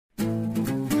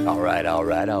All right.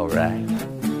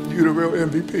 You the real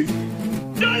MVP.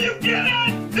 Do you get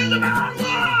it? This is about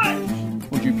life!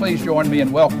 Would you please join me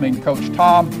in welcoming Coach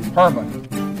Tom Herman?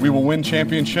 We will win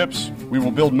championships, we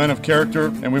will build men of character,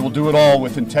 and we will do it all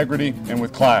with integrity and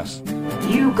with class.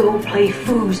 You go play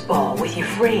foosball with your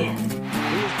friends. He's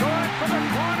going for the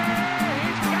corner.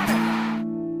 He's got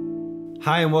it.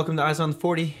 Hi, and welcome to Eyes on the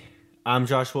 40. I'm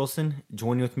Josh Wilson.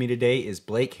 Joining with me today is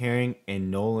Blake Herring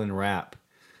and Nolan Rapp.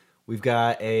 We've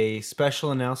got a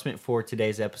special announcement for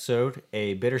today's episode,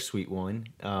 a bittersweet one.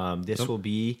 This will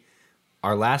be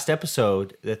our last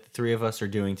episode that the three of us are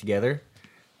doing together,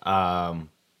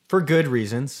 for good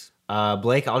reasons.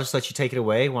 Blake, I'll just let you take it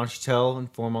away. Why don't you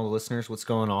inform all the listeners what's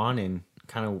going on and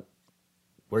kind of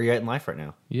where you're at in life right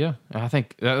now. Yeah, I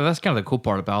think that's kind of the cool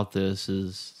part about this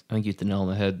is I think you hit the nail on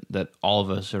the head that all of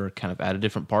us are kind of at a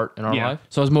different part in our life.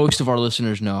 So as most of our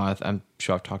listeners know, I'm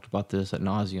sure I've talked about this at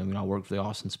nauseum. I work for the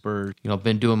Austin Spurs. I've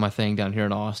been doing my thing down here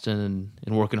in Austin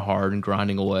and working hard and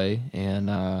grinding away, and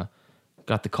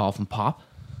got the call from Pop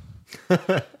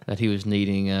that he was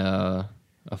needing a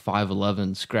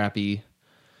 5'11", scrappy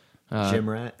Gym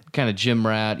rat. Kind of gym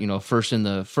rat, first in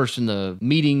the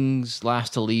meetings,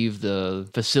 last to leave the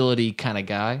facility kind of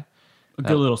guy. A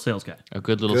good little sales guy. A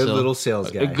good little sales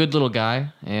guy. A good little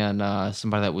guy, and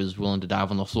somebody that was willing to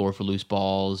dive on the floor for loose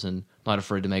balls and not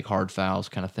afraid to make hard fouls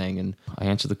kind of thing. And I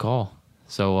answered the call.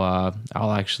 So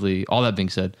I'll actually, all that being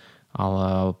said,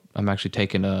 I'm actually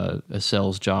taking a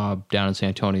sales job down in San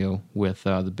Antonio with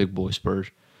the Big Boy Spurs.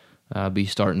 Be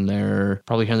starting there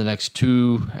probably here in the next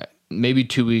maybe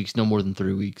 2 weeks, no more than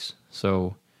 3 weeks.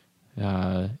 So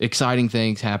exciting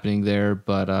things happening there,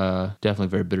 but definitely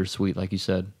very bittersweet, like you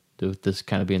said, with this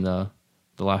kind of being the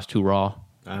last two Raw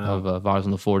of Eyes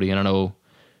on the 40. And I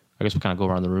guess we'll kind of go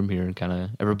around the room here and kind of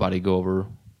everybody go over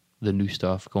the new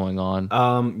stuff going on.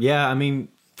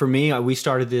 For me, we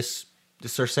started this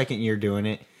is our second year doing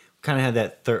it. Kind of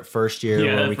had that first year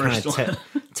where we kind of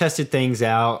tested things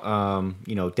out,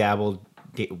 dabbled,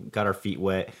 got our feet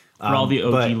wet. For all the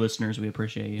OG listeners, we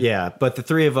appreciate you. Yeah, but the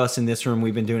three of us in this room,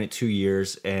 we've been doing it 2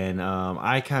 years, and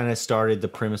I kind of started the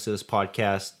premise of this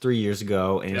podcast 3 years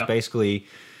ago, and it's basically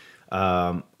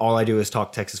all I do is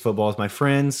talk Texas football with my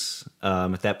friends.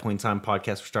 At that point in time,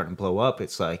 podcasts were starting to blow up.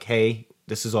 It's like, hey,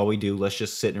 this is all we do. Let's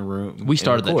just sit in a room. We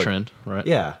started that trend, right?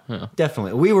 Yeah,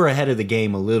 definitely. We were ahead of the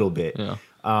game a little bit. Yeah.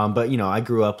 But, I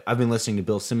grew up, I've been listening to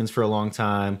Bill Simmons for a long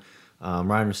time,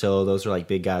 Ryan Russillo, those are like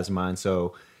big guys of mine.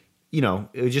 So,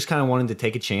 it just kind of wanted to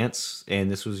take a chance,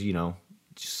 and this was,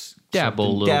 just dabble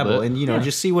a little bit. And,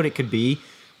 just see what it could be.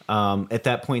 At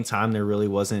that point in time, there really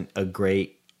wasn't a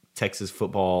great Texas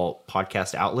football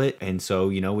podcast outlet. And so,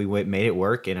 we made it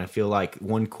work. And I feel like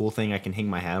one cool thing I can hang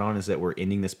my hat on is that we're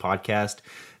ending this podcast,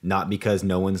 not because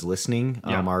no one's listening.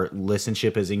 Our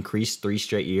listenership has increased 3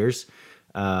 straight years.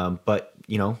 But,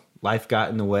 life got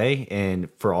in the way, and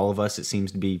for all of us, it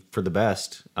seems to be for the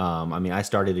best. I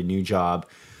started a new job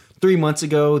 3 months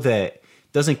ago that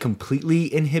doesn't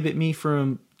completely inhibit me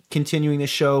from continuing the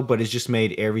show, but has just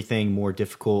made everything more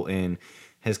difficult and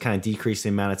has kind of decreased the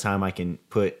amount of time I can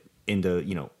put into,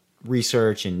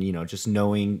 research and, just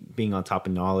being on top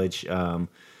of knowledge.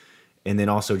 And then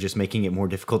also just making it more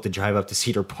difficult to drive up to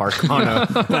Cedar Park on a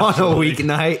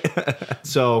weeknight.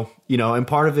 So, and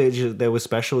part of it that was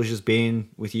special is just being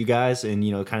with you guys and,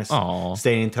 kind of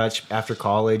staying in touch after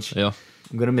college. Yeah.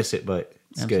 I'm going to miss it, but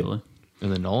it's good.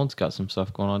 And then Nolan's got some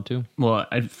stuff going on too. Well,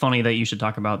 funny that you should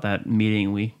talk about that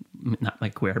meeting. Not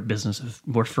like we're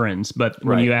we're friends, but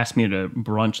when you asked me to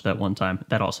brunch that one time,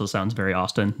 that also sounds very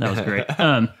Austin. That was great.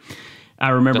 I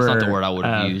remember that's not the word I would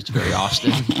have used, very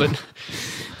Austin, but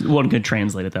one could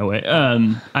translate it that way.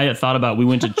 I had thought about, we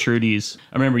went to Trudy's.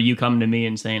 I remember you coming to me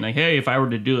and saying like, hey, if I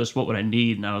were to do this, what would I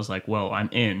need? And I was like, well, I'm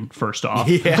in, first off.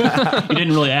 Yeah. You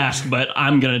didn't really ask, but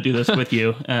I'm going to do this with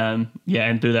you. And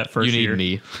through that first year. You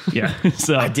need me. Yeah.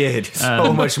 So I did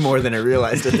so much more than I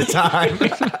realized at the time.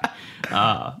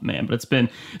 Man, but it's been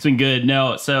good.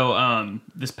 No, so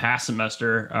this past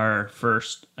semester, our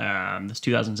first this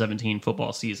 2017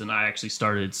 football season, I actually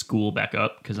started school back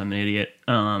up because I'm an idiot.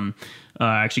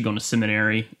 Actually going to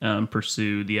seminary,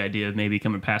 pursue the idea of maybe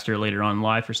becoming a pastor later on in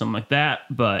life or something like that.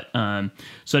 But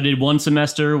so I did one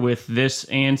semester with this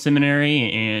and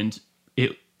seminary, and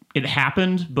it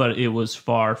happened, but it was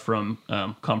far from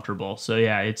comfortable. So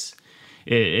yeah,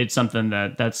 it's something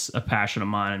that's a passion of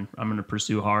mine. I'm going to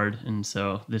pursue hard, and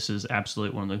so this is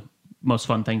absolutely one of the most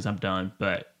fun things I've done.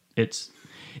 But it's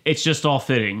just all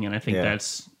fitting, and I think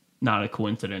that's not a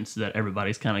coincidence that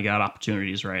everybody's kind of got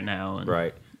opportunities right now. And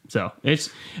right. So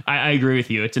I agree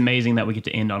with you. It's amazing that we get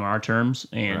to end on our terms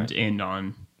and end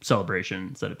on celebration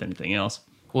instead of anything else.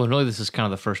 Well, really, this is kind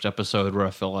of the first episode where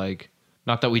I feel like,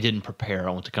 not that we didn't prepare,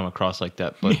 I want to come across like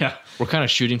that, but we're kind of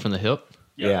shooting from the hip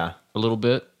Yeah. a little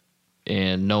bit,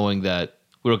 and knowing that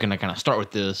we were going to kind of start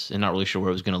with this and not really sure where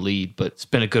it was going to lead, but it's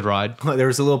been a good ride. There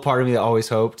was a little part of me that always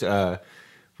hoped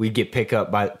we'd get picked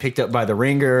up by the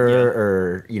Ringer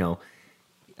or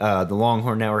the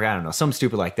Longhorn Network. I don't know, something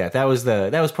stupid like that. That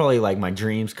was probably like my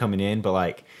dreams coming in. But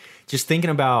like just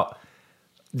thinking about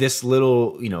this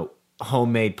little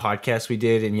homemade podcast we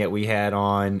did, and yet we had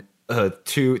on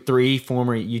 2-3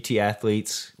 former UT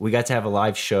athletes. We got to have a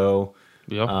live show.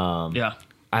 Yeah.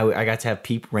 I got to have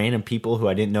random people who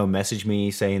I didn't know message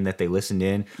me saying that they listened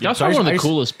in. Yeah, so one of the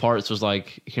coolest parts was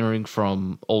like hearing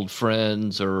from old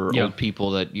friends or old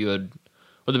people that you had,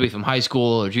 whether it be from high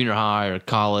school or junior high or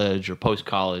college or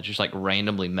post-college, just like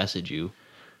randomly message you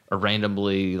or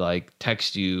randomly like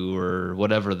text you or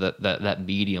whatever that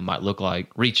medium might look like.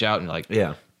 Reach out and like,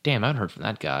 damn, I haven't heard from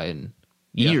that guy in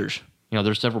years.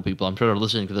 There's several people I'm sure they're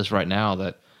listening to this right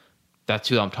now that's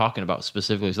who I'm talking about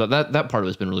specifically. So that part of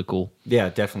it's been really cool. Yeah,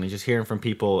 definitely. Just hearing from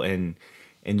people and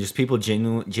just people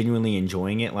genuinely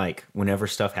enjoying it. Like whenever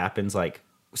stuff happens, like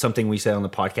something we said on the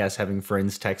podcast, having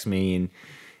friends text me and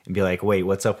be like, "Wait,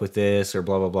 what's up with this?" or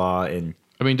blah blah blah. And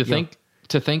I mean, to think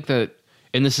that,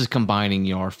 and this is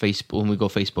combining our Facebook when we go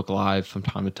Facebook Live from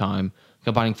time to time,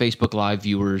 combining Facebook Live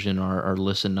viewers and our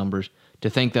listen numbers. To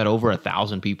think that over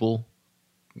 1,000 people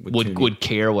would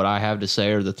care what I have to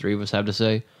say or the three of us have to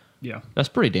say. Yeah. That's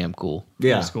pretty damn cool.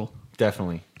 Yeah, that's cool.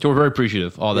 Definitely. So we're very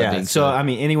appreciative. All that being said. So, I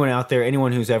mean, anyone out there,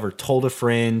 anyone who's ever told a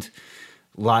friend,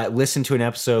 listened to an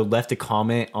episode, left a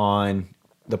comment on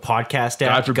the podcast app.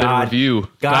 God forbid a review.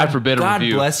 God forbid a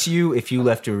review. God bless you if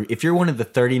you're one of the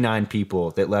 39 people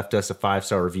that left us a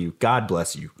 5-star review. God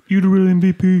bless you. You're the real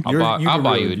MVP. I'll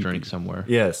buy you a drink somewhere.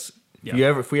 Yes.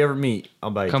 Yeah. If we ever meet,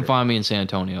 I'll buy you a drink. Come find me in San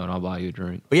Antonio and I'll buy you a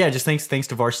drink. But yeah, just thanks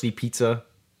to Varsity Pizza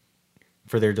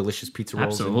for their delicious pizza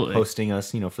rolls and hosting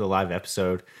us, for the live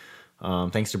episode.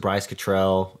 Thanks to Bryce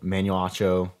Cottrell, Emmanuel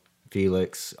Acho,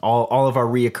 Felix, all of our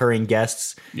reoccurring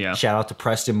guests. Yeah. Shout out to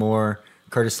Preston Moore,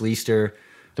 Curtis Leaster,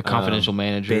 the confidential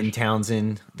managers, Ben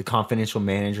Townsend, the confidential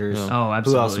managers. Oh,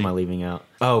 absolutely. Who else am I leaving out?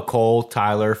 Oh, Cole,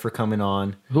 Tyler for coming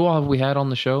on. Who all have we had on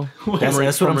the show?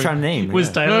 That's what I'm trying to name.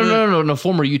 Was Tyler? No,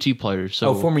 former UT players.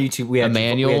 So former UT. We had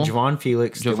Emmanuel, we had Javon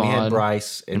Felix, then we had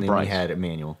Bryce, and then we had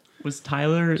Emmanuel. Was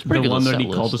Tyler the one that he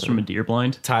called us from a deer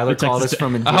blind? Tyler called us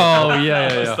from a deer blind. Oh, yeah.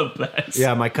 That was the best.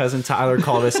 Yeah, my cousin Tyler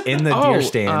called us in the deer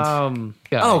stand.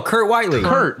 Kurt Whiteley.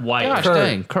 Kurt Whiteley. Gosh,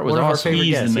 dang. Kurt was one awesome. Of our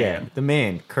favorite guests. The man. The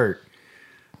man, Kurt.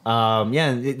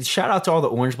 Shout out to all the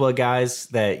Orange Blood guys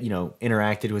that,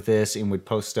 interacted with this and would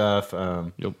post stuff.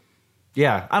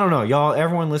 Yeah, I don't know. Y'all,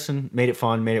 everyone listened, made it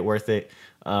fun, made it worth it.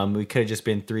 We could have just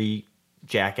been 3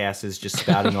 jackasses just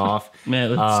spouting off.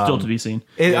 Man, that's still to be seen.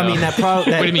 I mean, that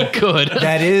probably. What do you mean could?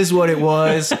 That is what it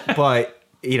was, but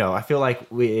I feel like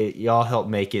y'all helped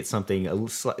make it something a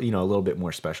little bit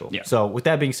more special. Yeah. So with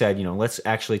that being said, let's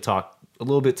actually talk a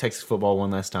little bit Texas football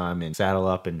one last time and saddle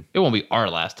up and. It won't be our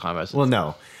last time. Well,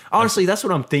 no. Honestly, that's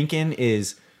what I'm thinking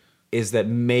is that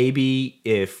maybe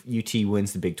if UT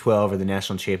wins the Big 12 or the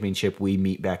national championship, we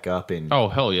meet back up and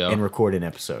hell yeah, and record an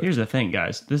episode. Here's the thing,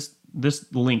 guys. This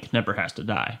link never has to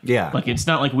die. Yeah. Like it's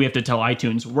not like we have to tell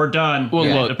iTunes we're done. Well, we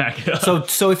have look, to back it up.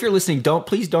 So if you're listening,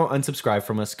 please don't unsubscribe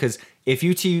from us, because if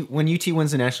when UT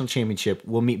wins the national championship,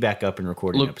 we'll meet back up and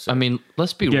record an episode. I mean,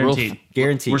 let's be guaranteed.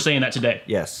 Guaranteed. We're saying that today.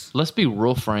 Yes. Let's be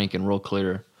real frank and real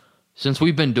clear. Since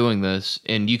we've been doing this,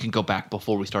 and you can go back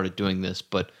before we started doing this,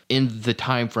 but in the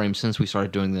time frame since we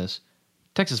started doing this,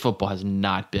 Texas football has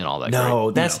not been all that great.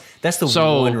 No, that's the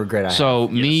one regret I have. So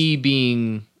me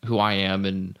being who I am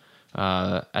and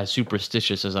as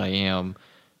superstitious as I am,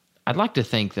 I'd like to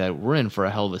think that we're in for a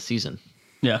hell of a season.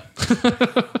 Yeah.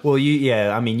 Well,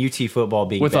 I mean, UT football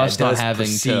being with bad us not does having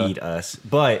precede us,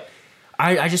 but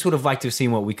I just would have liked to have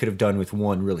seen what we could have done with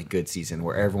one really good season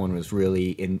where everyone was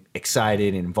really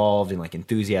excited and involved and like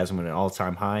enthusiasm at an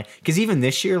all-time high. Because even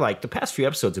this year, like the past few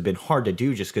episodes have been hard to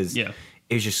do just because it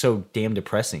was just so damn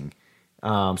depressing.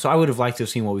 So I would have liked to have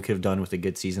seen what we could have done with a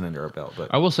good season under our belt.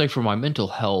 But I will say, for my mental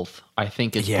health, I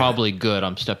think it's probably good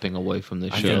I'm stepping away from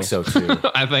this show. I think so too.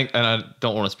 I think, and I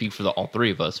don't want to speak for all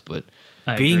three of us, but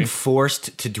being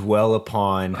forced to dwell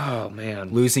upon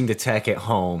losing to Tech at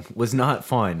home was not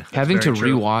fun. Having to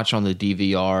rewatch on the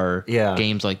DVR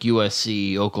games like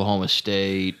USC, Oklahoma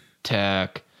State,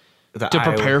 Tech to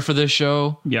prepare for this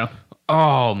show. Yeah.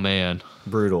 Oh man,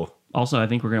 brutal. Also, I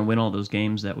think we're going to win all those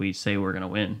games that we say we're going to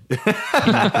win.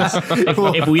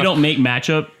 if we don't make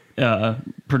matchup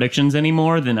predictions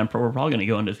anymore, then we're probably going to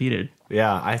go undefeated.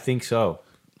 Yeah, I think so.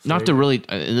 not to really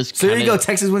in this. So there you go.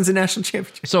 Texas wins the national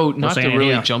championship. So not to saying,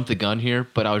 really yeah. jump the gun here,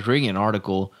 but I was reading an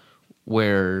article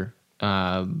where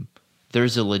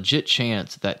there's a legit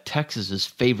chance that Texas is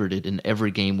favorited in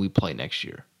every game we play next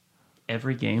year.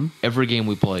 Every game? Every game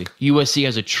we play. USC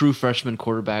has a true freshman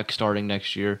quarterback starting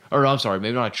next year. Or I'm sorry,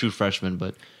 maybe not a true freshman,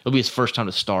 but it'll be his first time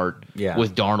to start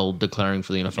with Darnold declaring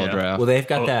for the NFL Yeah. draft. Well, they've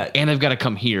got that. And they've got to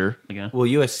come here. Again. Well,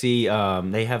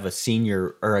 USC, they have a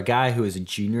senior or a guy who is a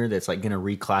junior that's like going to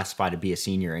reclassify to be a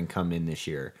senior and come in this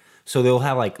year. So they'll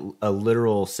have like a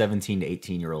literal 17 to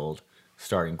 18-year-old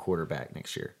starting quarterback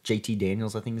next year. JT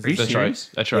Daniels, I think is Are you his name.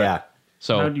 serious? That's right. Yeah.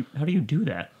 So How do you do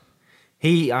that?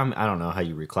 I don't know how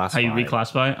you reclassify. How you it.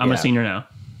 reclassify? I'm Yeah. a senior now.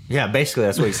 Yeah, basically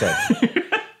that's what he said.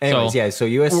 Anyways, so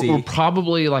USC. we're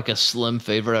probably like a slim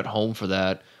favorite at home for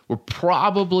that. We're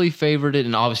probably favored,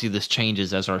 and obviously this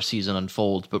changes as our season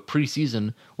unfolds, but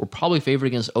preseason, we're probably favored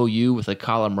against OU with a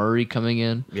Kyler Murray coming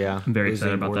in. yeah, I'm very losing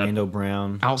excited about that. Orlando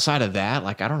Brown. Outside of that,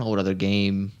 like I don't know what other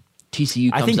game TCU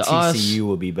comes I think to TCU us.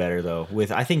 will be better though.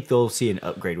 I think they'll see an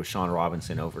upgrade with Sean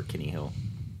Robinson over Kenny Hill.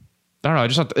 I don't know. I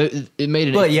just thought it made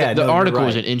it. But yeah, the no, article you're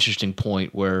was right. an interesting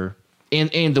point where,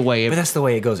 and the way. But that's the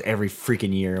way it goes every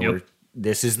freaking year. Yep. Where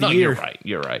this is the no, year,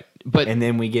 you're right. But and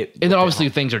then we get. and then obviously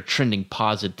things are trending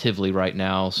positively right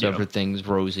now. So Yep. everything's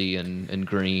rosy and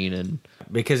green and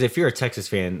Because if you're a Texas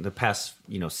fan, the past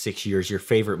 6 years, your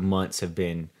favorite months have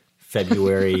been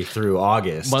February through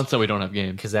August. months that we don't have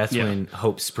games. Because that's Yeah. when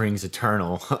hope springs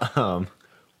eternal.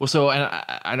 Well, so and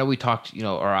I know we talked,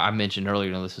 or I mentioned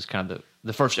earlier, this is kind of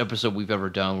the first episode we've ever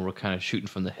done where we're kind of shooting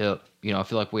from the hip. I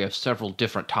feel like we have several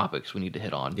different topics we need to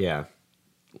hit on. Yeah.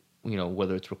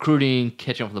 Whether it's recruiting,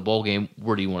 catching up from the bowl game,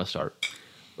 where do you want to start?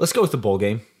 Let's go with the bowl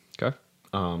game. Okay.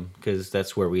 Because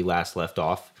that's where we last left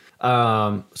off.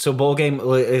 So bowl game,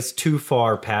 it's too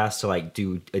far past to like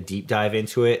do a deep dive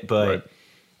into it, but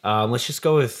let's just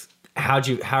go with how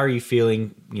are you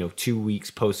feeling? 2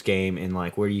 weeks post game, and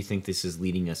like where do you think this is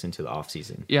leading us into the off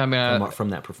season? Yeah, I mean, from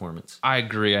that performance. I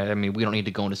agree. I mean, we don't need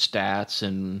to go into stats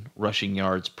and rushing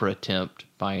yards per attempt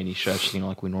by any stretch,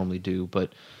 like we normally do.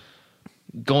 But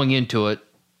going into it,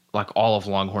 like all of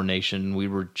Longhorn Nation,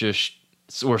 we're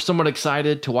somewhat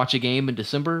excited to watch a game in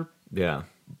December, Yeah,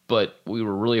 but we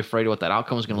were really afraid of what that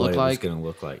outcome was going to look like. It's going to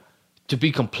look like. To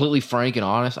be completely frank and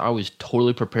honest, I was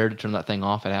totally prepared to turn that thing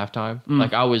off at halftime.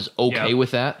 Like I was okay Yeah.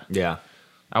 with that. Yeah,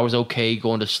 I was okay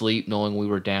going to sleep knowing we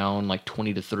were down like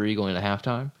 20-3 going into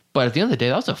halftime. But at the end of the day,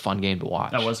 that was a fun game to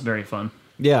watch. That was very fun.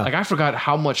 yeah, Like I forgot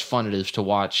how much fun it is to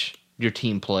watch your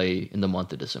team play in the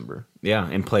month of December. yeah,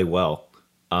 and play well.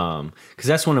 Because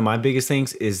that's one of my biggest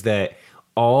things is that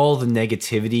all the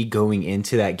negativity going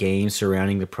into that game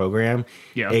surrounding the program,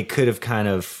 it could have kind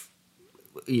of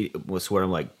what's the word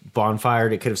I'm like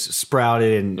bonfired. It could have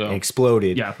sprouted and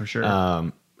exploded. Yeah, for sure.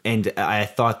 And I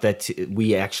thought that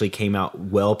we actually came out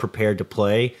well prepared to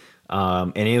play.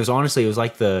 And it was honestly, it was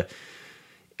like the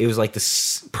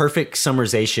perfect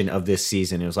summarization of this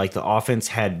season. It was like the offense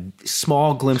had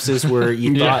small glimpses where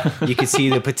you thought you could see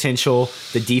the potential.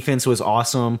 The defense was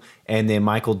awesome, and then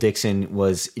Michael Dixon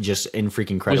was just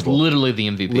freaking incredible. Was literally the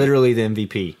MVP. Literally the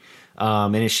MVP.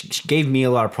 And it gave me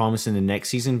a lot of promise in the next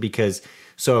season because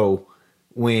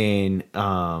when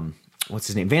what's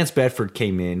his name? Vance Bedford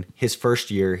came in his first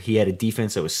year, he had a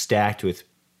defense that was stacked with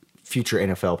future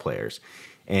NFL players.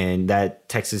 And that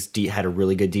Texas had a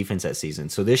really good defense that season.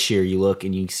 So this year you look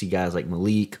and you see guys like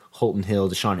Malik, Holton Hill,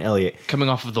 Deshaun Elliott. Coming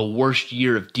off of the worst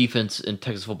year of defense in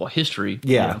Texas football history.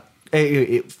 Yeah.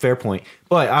 Fair point.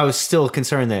 But I was still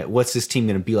concerned that what's this team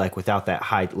going to be like without that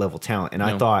high level talent? And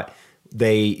I thought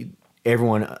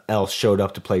everyone else showed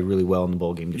up to play really well in the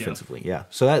bowl game defensively. Yeah.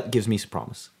 So that gives me some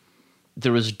promise.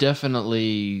 There was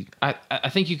definitely, I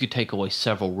think you could take away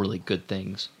several really good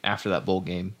things after that bowl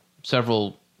game.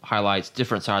 Several highlights,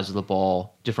 different sides of the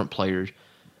ball, different players.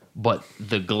 But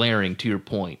the glaring, to your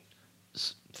point,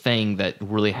 thing that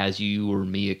really has you or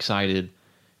me excited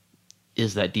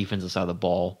is that defensive side of the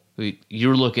ball.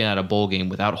 You're looking at a bowl game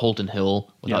without Holton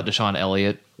Hill, without Deshaun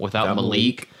Elliott, without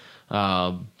Malik.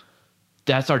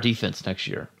 That's our defense next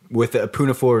year. With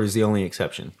Puna Ford is the only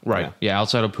exception. Right. Yeah,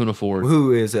 outside of Puna Ford.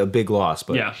 Who is a big loss,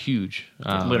 but Huge.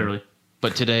 Literally.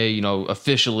 But today,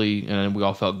 officially, and we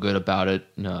all felt good about it.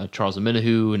 Charles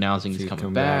Omenihu announcing he's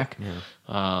coming back.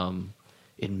 And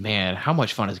man, how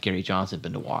much fun has Gary Johnson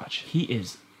been to watch? He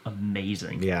is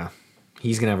amazing. Yeah.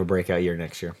 He's going to have a breakout year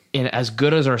next year. And as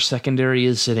good as our secondary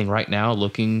is sitting right now,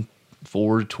 looking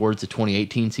forward towards the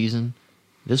 2018 season,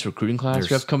 this recruiting class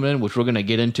we have coming in, which we're going to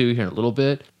get into here in a little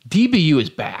bit, DBU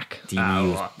is back.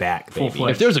 DBU is back, baby.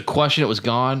 full-fledged. If there's a question it was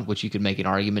gone, which you could make an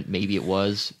argument maybe it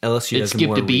was, LSU it does skipped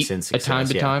more a beat recent a time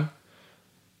success, to time.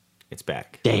 It's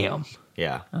back. Damn.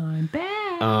 Yeah.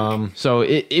 So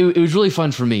it was really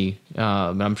fun for me,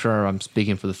 and I'm sure I'm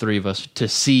speaking for the three of us, to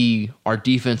see our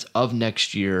defense of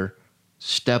next year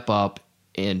step up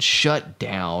and shut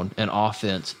down an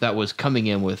offense that was coming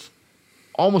in with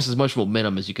almost as much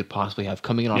momentum as you could possibly have,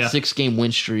 coming in on a 6-game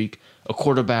win streak, a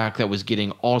quarterback that was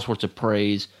getting all sorts of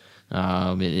praise.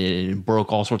 It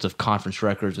broke all sorts of conference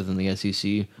records within the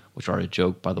SEC, which are a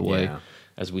joke, by the way,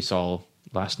 as we saw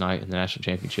last night in the national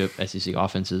championship, SEC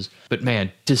offenses. But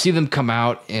man, to see them come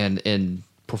out and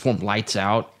perform lights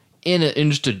out in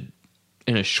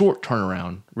a short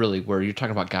turnaround, really, where you're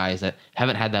talking about guys that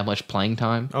haven't had that much playing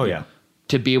time. Oh, yeah.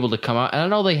 To be able to come out, and I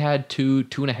know they had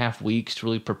 2.5 weeks to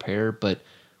really prepare, but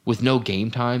with no game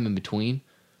time in between,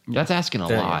 that's asking a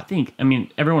lot. I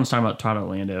mean, everyone's talking about Todd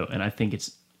Orlando, and I think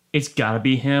it's got to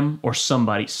be him or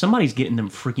somebody. Somebody's getting them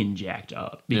freaking jacked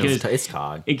up because it's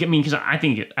Todd. Because I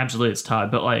think absolutely it's Todd.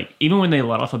 But like, even when they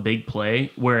let off a big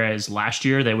play, whereas last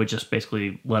year they would just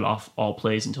basically let off all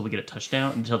plays until we get a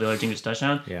touchdown, until the other team gets a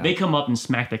touchdown. Yeah. They come up and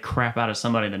smack the crap out of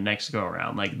somebody the next go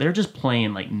around. Like, they're just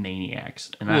playing like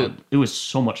maniacs, and it was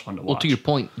so much fun to watch. Well, to your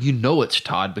point, it's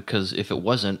Todd, because if it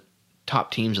wasn't,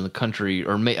 top teams in the country,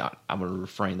 or I'm going to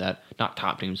refrain that, not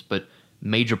top teams, but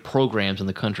major programs in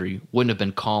the country wouldn't have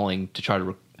been calling to try to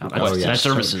request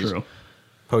services. True.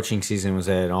 Poaching season was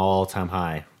at an all-time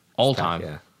high. All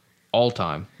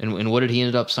time. And what did he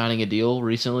end up signing a deal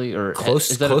recently, or close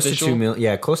is that close official? to $2 million?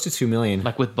 Yeah, close to $2 million.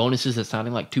 Like with bonuses, that's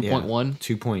sounding like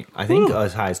 2.1. I think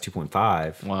as high as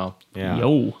 2.5. Wow. Yeah.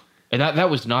 Yo. And that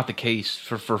was not the case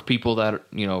for people that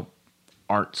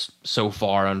aren't so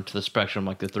far onto the spectrum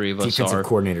like the three of us Defensive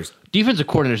are. Defensive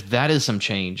coordinators, that is some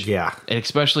change. Yeah. And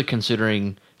especially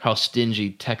considering how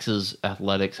stingy Texas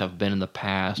athletics have been in the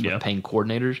past with paying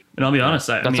coordinators. And I'll be honest,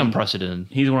 that's unprecedented.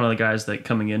 He's one of the guys that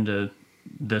coming into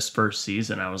this first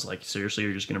season, I was like, seriously,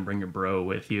 you're just going to bring your bro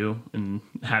with you and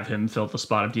have him fill the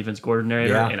spot of defense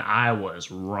coordinator? Yeah. And I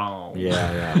was wrong.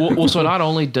 Yeah. well, so not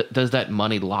only does that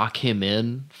money lock him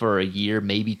in for a year,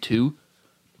 maybe two,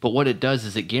 but what it does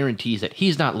is it guarantees that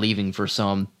he's not leaving for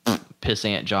some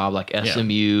pissant job like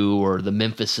SMU or the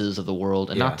Memphises of the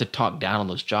world. And not to talk down on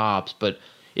those jobs, but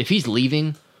if he's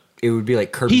leaving, it would be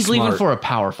like Kirby he's Smart. Leaving for a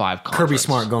Power 5 conference. Kirby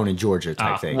Smart going to Georgia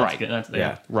type thing.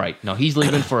 Right. Right. No, he's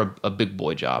leaving for a big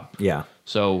boy job. Yeah.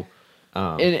 So,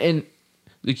 and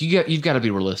like you've got to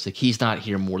be realistic. He's not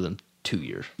here more than 2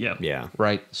 years. Yeah. Yeah.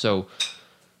 Right. So,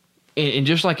 and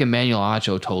just like Emmanuel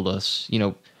Acho told us,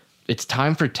 it's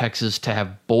time for Texas to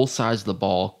have both sides of the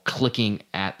ball clicking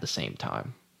at the same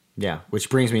time. Yeah, which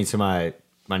brings me to my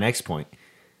next point.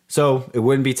 So it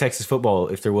wouldn't be Texas football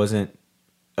if there wasn't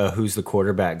a who's the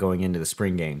quarterback going into the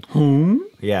spring game.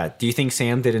 Yeah. Do you think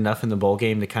Sam did enough in the bowl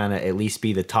game to kind of at least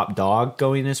be the top dog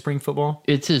going into spring football?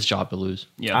 It's his job to lose.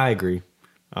 Yeah, I agree.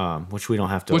 Which we don't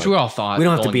have to. Which we all thought. We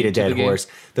don't have to beat a dead horse.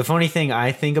 The funny thing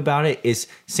I think about it is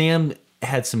Sam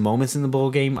had some moments in the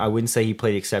bowl game. I wouldn't say he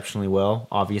played exceptionally well,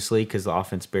 obviously, because the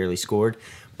offense barely scored.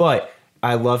 But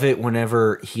I love it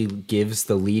whenever he gives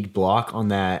the lead block on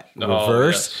that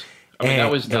reverse. Yes. I mean,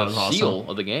 that was the awesome. seal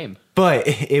of the game. But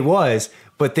it was.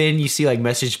 But then you see like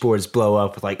message boards blow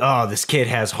up with like, oh, this kid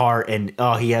has heart and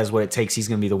oh, he has what it takes. He's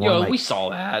gonna be the one. We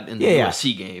saw that in the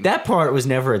USC game. That part was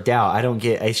never a doubt. I don't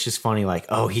get. It's just funny. Like,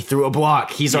 oh, he threw a block.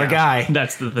 He's our guy.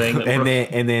 That's the thing.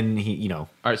 and then he, All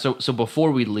right. So before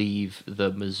we leave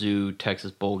the Mizzou Texas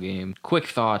bowl game, quick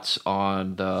thoughts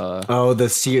on the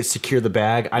secure the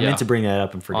bag. I meant to bring that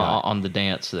up and forgot on the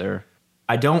dance there.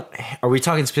 I don't. Are we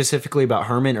talking specifically about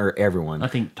Herman or everyone? I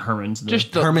think Herman's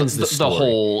Herman's the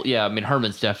whole. Yeah, I mean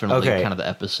Herman's definitely kind of the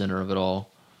epicenter of it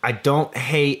all. I don't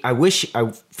hate. I wish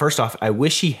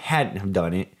he hadn't have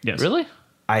done it. Yes. Really?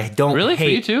 I don't. Really?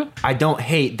 Hate, For you too? I don't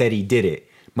hate that he did it.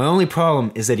 My only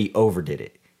problem is that he overdid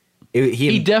it.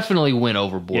 He definitely went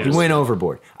overboard. He went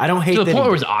overboard. I don't hate to the that point where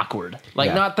it was awkward. Like,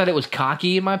 Yeah. not that it was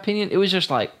cocky, in my opinion. It was just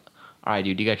like, all right,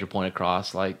 dude, you got your point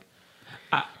across. Like,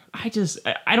 I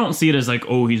don't see it as like,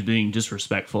 oh, he's being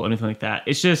disrespectful or anything like that.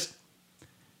 It's just,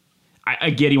 I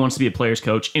get he wants to be a player's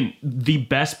coach, and the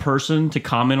best person to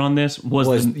comment on this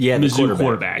was the Mizzou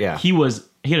quarterback. Yeah. He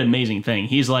had an amazing thing.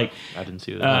 He's like, I didn't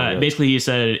see that. Basically, he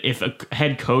said if a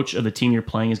head coach of the team you're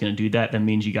playing is going to do that, that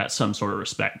means you got some sort of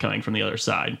respect coming from the other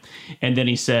side. And then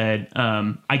he said,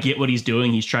 I get what he's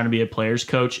doing. He's trying to be a player's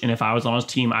coach, and if I was on his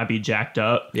team, I'd be jacked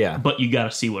up. Yeah. But you got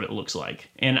to see what it looks like.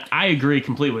 And I agree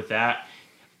completely with that.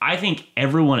 I think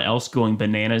everyone else going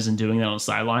bananas and doing that on the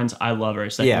sidelines, I love every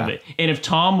second of it. And if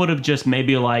Tom would have just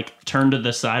maybe like turned to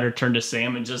the side or turned to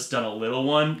Sam and just done a little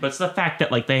one, but it's the fact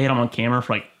that like they had him on camera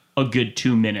for like a good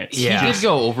 2 minutes. He did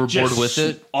go overboard Just with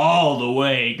it. all the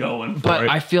way going for But it.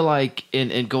 I feel like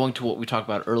in going to what we talked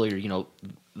about earlier,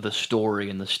 the story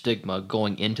and the stigma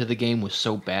going into the game was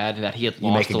so bad that he had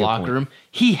make lost a the good locker point. room.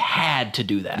 He had to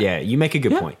do that. Yeah, you make a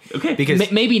good point. Okay.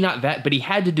 Because Maybe not that, but he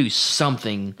had to do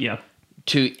something yeah.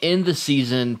 to end the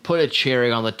season, put a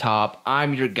cherry on the top.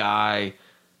 I'm your guy.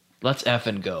 Let's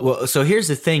effing go. well, so here's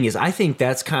the thing: is I think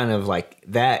that's kind of like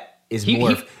that is He- more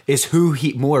he- of, is who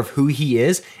he more of who he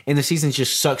is, and the season's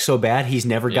just sucked so bad he's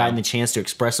never gotten the chance to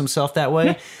express himself that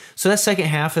way. So that second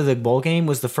half of the bowl game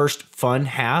was the first fun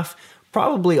half,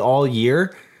 probably all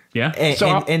year. Yeah.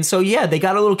 And so yeah, they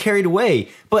got a little carried away.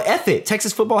 But F it,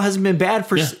 Texas football hasn't been bad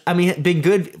for. Yeah. I mean, been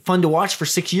good, fun to watch for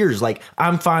 6 years. Like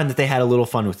I'm fine that they had a little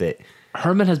fun with it.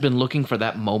 Herman has been looking for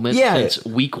that moment Yeah. since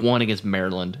week 1 against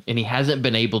Maryland, and he hasn't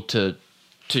been able to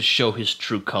show his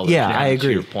true colors. Yeah, down I to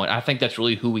agree. your point. I think that's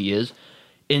really who he is.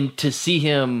 And to see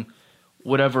him,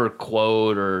 whatever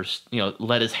quote or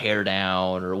let his hair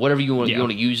down or whatever you want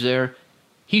to use there,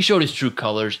 he showed his true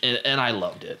colors, and I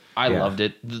loved it. I Yeah. loved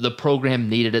it. The program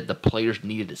needed it. The players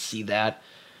needed to see that.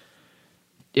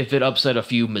 If it upset a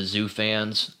few Mizzou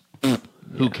fans,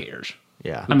 who cares?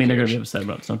 Yeah, I mean, they're going to be upset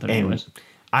about something anyways.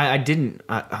 I didn't.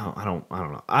 I don't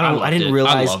know. I loved didn't it.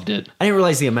 realize. I loved it. I didn't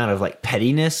realize the amount of like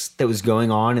pettiness that was going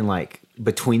on and like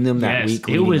between them that Yes, week. it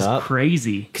leading was up.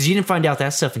 crazy. Because you didn't find out that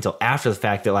stuff until after the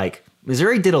fact that like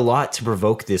Missouri did a lot to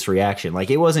provoke this reaction. Like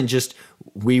it wasn't just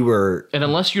we were. And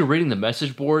unless you're reading the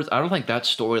message boards, I don't think that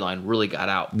storyline really got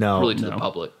out really to the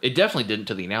public. It definitely didn't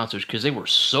to the announcers because they were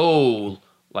so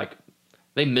like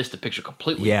they missed the picture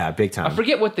completely. Yeah, big time. I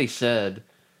forget what they said.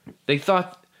 They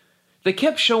thought they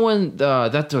kept showing they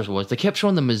kept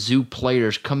showing the Mizzou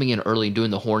players coming in early and doing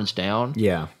the horns down.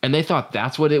 Yeah. And they thought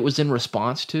that's what it was in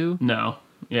response to. No.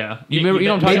 Yeah. You remember? You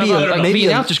know what I'm talking maybe about? Like, maybe the a-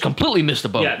 announcers completely missed the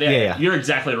boat. Yeah. You're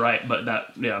exactly right, but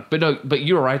that, yeah. But no, but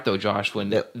you were right though, Josh.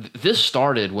 When this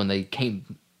started, when they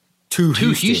came to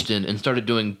to Houston and started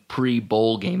doing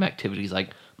pre-bowl game activities like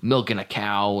milking a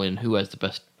cow and who has the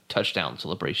best touchdown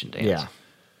celebration dance. Yeah.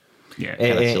 Yeah.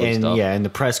 silly And stuff. yeah, and the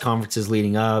press conferences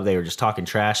leading up, they were just talking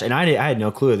trash, and I had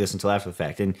no clue of this until after the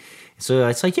fact. And so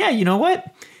it's like, yeah, you know what?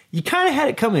 You kind of had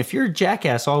it coming. If you're a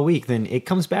jackass all week, then it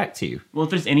comes back to you. Well, if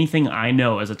there's anything I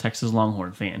know as a Texas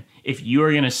Longhorn fan, if you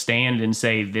are going to stand and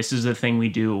say, this is the thing we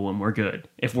do when we're good,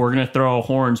 if we're going to throw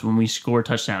horns when we score a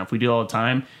touchdown, if we do it all the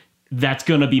time, that's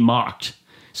going to be mocked.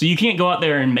 So you can't go out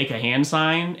there and make a hand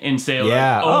sign and say,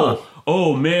 Yeah, like,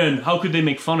 oh man, how could they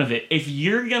make fun of it? If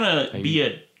you're going to be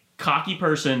a cocky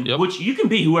person, which you can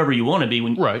be whoever you want to be,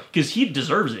 Right. because he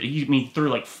deserves it. He threw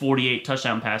like 48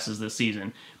 touchdown passes this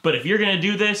season. But if you're going to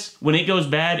do this, when it goes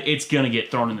bad, it's going to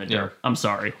get thrown in the dirt. I'm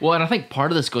sorry. Well, and I think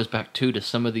part of this goes back too to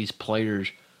some of these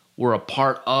players were a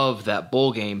part of that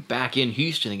bowl game back in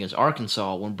Houston against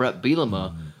Arkansas when Brett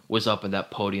Bielema was up in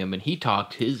that podium and he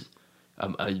talked his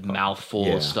a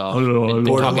mouthful of stuff, and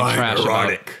talking trash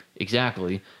about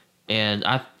exactly. And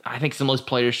I think some of those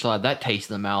players still had that taste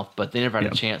in the mouth, but they never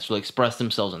had a chance to express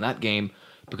themselves in that game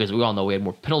because we all know we had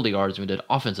more penalty yards than we did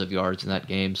offensive yards in that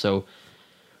game. So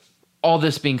all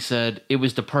this being said, it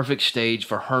was the perfect stage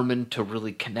for Herman to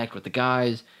really connect with the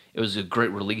guys. It was a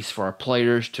great release for our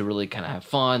players to really kind of have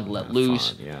fun, let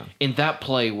loose. yeah. And that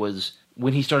play was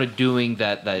when he started doing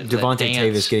that Devontae dance.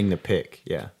 Davis getting the pick.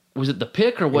 Yeah. Was it the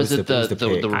pick or was it was the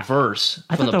pick. the reverse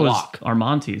I from thought the that block? was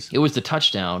Armontes. It was the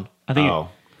touchdown. I think. Oh.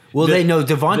 Well,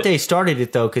 Devontae started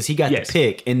it though because he got Yes. the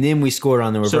pick, and then we scored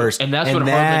on the reverse, and that's when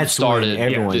Herman started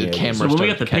everyone. the did. camera So when we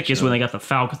started got the pick catching is when them. they got the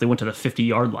foul because they went to the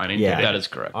 50-yard line. And Yeah. did it. That is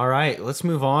correct. All right, let's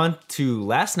move on to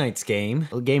last night's game.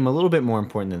 A game a little bit more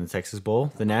important than the Texas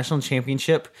Bowl, the national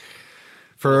championship.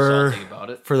 For Salty about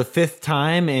it. for the fifth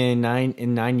time in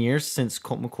nine years since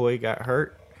Colt McCoy got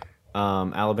hurt,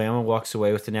 Alabama walks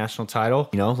away with the national title.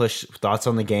 You know, thoughts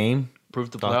on the game.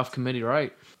 Proved the playoff committee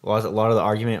right. A lot of the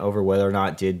argument over whether or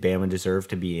not did Bama deserve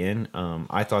to be in.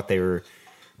 I thought they were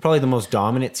probably the most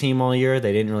dominant team all year.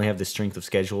 They didn't really have the strength of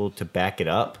schedule to back it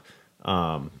up.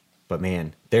 But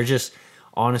man, they're just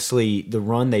honestly the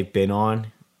run they've been on,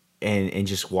 and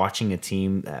just watching a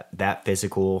team that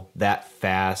physical, that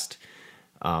fast,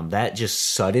 that just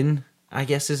sudden, I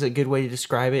guess is a good way to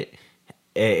describe it.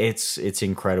 It's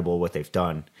incredible what they've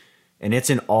done. And it's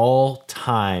an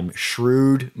all-time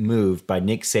shrewd move by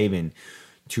Nick Saban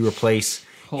to replace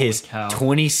his cow.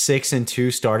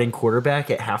 26-2 starting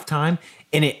quarterback at halftime,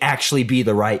 and it actually be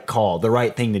the right call, the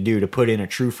right thing to do, to put in a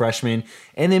true freshman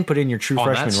and then put in your true On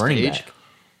that freshman running stage? back.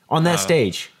 On that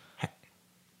stage.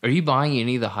 Are you buying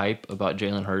any of the hype about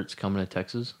Jalen Hurts coming to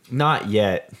Texas? Not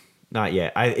yet. Not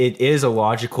yet. It is a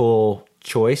logical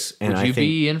choice. And Would I you think,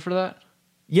 be in for that?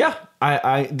 Yeah,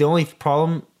 I the only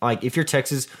problem, like if you're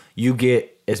Texas, you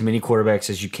get as many quarterbacks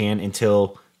as you can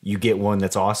until you get one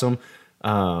that's awesome.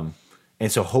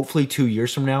 And so hopefully 2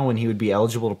 years from now when he would be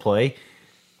eligible to play,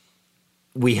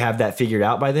 we have that figured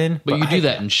out by then. But you do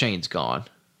that and Shane's gone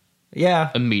Yeah.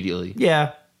 immediately.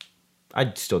 Yeah.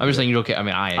 I'd still do I'm just it. saying you're okay. I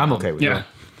mean, I'm okay with Yeah. it.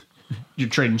 You're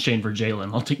trading Shane for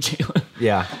Jalen. I'll take Jalen.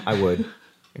 Yeah, I would.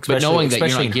 But knowing that you're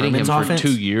especially not in getting him Herman's for offense.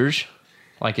 2 years,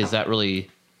 like, is that really?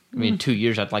 I mean, 2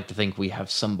 years. I'd like to think we have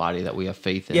somebody that we have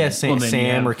faith in. Yeah, Sam, Well, then you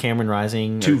Sam have or Cameron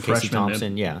Rising two or Casey freshmen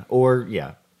Thompson. Yeah. Or,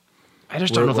 yeah. I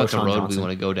just don't know if that's the Rashawn road Johnson. we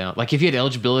want to go down. Like, if you had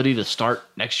eligibility to start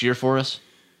next year for us,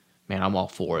 man, I'm all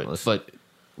for it. But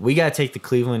We got to take the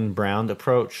Cleveland Brown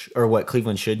approach, or what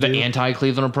Cleveland should do. the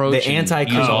anti-Cleveland approach, The and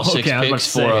anti-Cleveland- use all Oh, 6 okay, I was about picks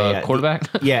to for say, a quarterback.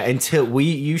 Yeah,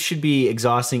 you should be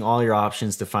exhausting all your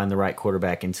options to find the right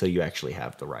quarterback until you actually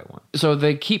have the right one. So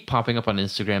they keep popping up on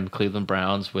Instagram, Cleveland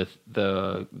Browns, with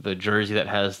the jersey that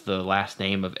has the last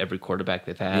name of every quarterback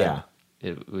they've had.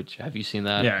 Yeah. Which, have you seen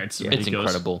that? Yeah, it's ridiculous.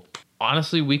 incredible.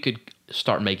 Honestly, we could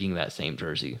start making that same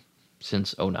jersey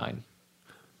since 2009.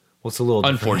 Well, it's a little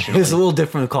different. Unfortunately. It's a little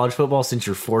different with college football since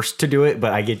you're forced to do it,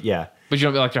 but I get, yeah. But you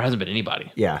know, like there hasn't been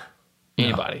anybody. Yeah.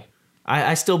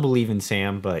 I still believe in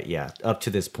Sam, but yeah, up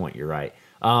to this point, you're right.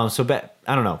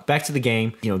 I don't know. Back to the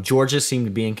game. You know, Georgia seemed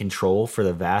to be in control for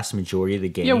the vast majority of the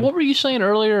game. Yeah, what were you saying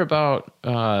earlier about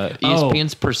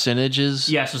ESPN's percentages?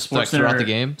 Yeah, so like, throughout the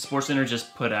game. SportsCenter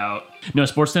just put out. No,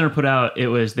 SportsCenter put out.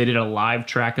 They did a live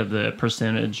track of the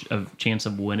percentage of chance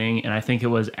of winning, and I think it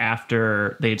was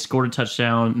after they had scored a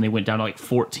touchdown and they went down to like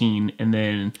 14, and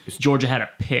then Georgia had a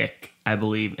pick, I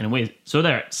believe, and so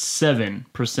they're at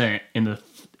 7%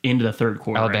 into the third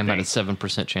quarter. Alabama I had a think,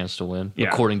 7% chance to win, Yeah.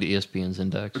 according to ESPN's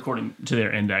index. according to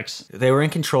their index. They were in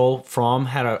control. Fromm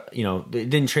had it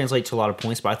didn't translate to a lot of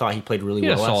points, but I thought he played really He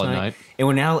had well a last solid night. night. And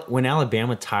when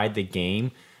Alabama tied the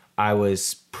game, I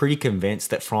was pretty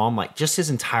convinced that Fromm, like just his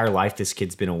entire life, this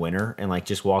kid's been a winner, and like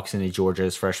just walks into Georgia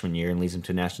his freshman year and leads him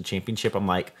to a national championship. I'm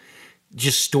like,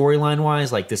 just storyline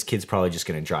wise, like this kid's probably just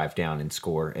going to drive down and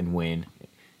score and win.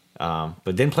 But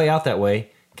didn't play out that way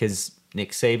because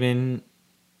Nick Saban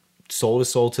sold his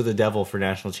soul to the devil for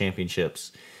national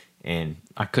championships, and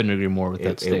I couldn't agree more with that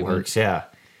it statement. works. Yeah.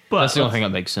 But That's the only thing that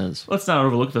makes sense. let's not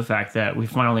overlook the fact that we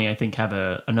finally, I think, have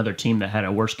another team that had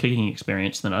a worse kicking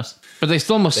experience than us. But they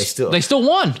still they still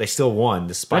won. They still won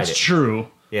despite That's it. true.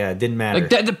 Yeah, it didn't matter. Like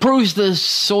that proves the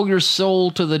sold your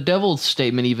soul to the devil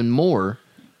statement even more.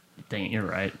 Dang it, you're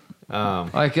right.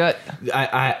 Like that.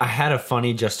 I had a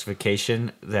funny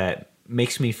justification that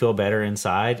makes me feel better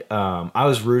inside. I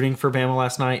was rooting for Bama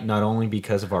last night, not only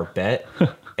because of our bet,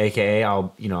 aka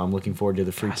I'm looking forward to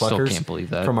the free I still pluckers can't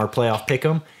believe that. from our playoff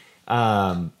pick'em.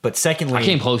 But secondly, I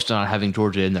came close to not having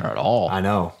Georgia in there at all. I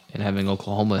know And having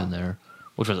Oklahoma in there,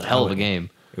 which was a hell of a game.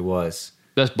 it was.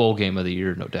 Best bowl game of the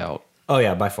year, no doubt. Oh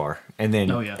yeah, by far. And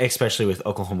then Oh, yeah. especially with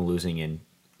Oklahoma losing in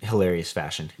hilarious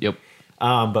fashion. Yep.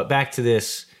 But back to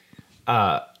this,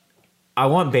 I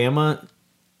want Bama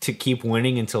to keep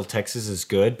winning until Texas is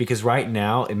good, because right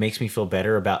now it makes me feel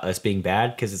better about us being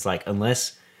bad, because it's like,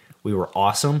 unless we were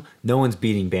awesome, no one's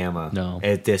beating Bama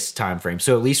at this time frame.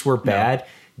 So at least we're bad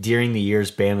during the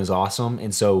years Bama's awesome.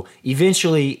 And so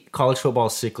eventually college football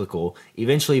is cyclical.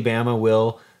 Eventually Bama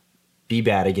will be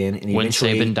bad again, and When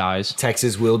eventually Saban dies.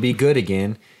 Texas will be good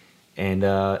again. And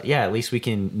at least we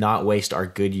can not waste our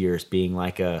good years being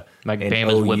like an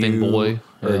Bama's OU whipping boy.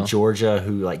 or Yeah. Georgia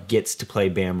who like gets to play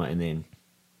Bama and then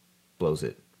blows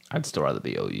it. I'd still rather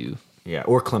be OU, Yeah,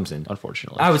 or Clemson.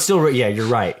 unfortunately. I would still. Yeah, you're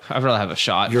right. I'd rather have a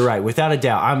shot. You're right, without a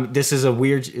doubt. This is a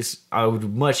weird. I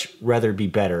would much rather be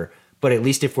better, but at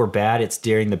least if we're bad, it's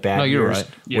during the bad No, you're years right.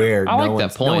 Yeah. where I like no that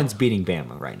one's, point. no one's beating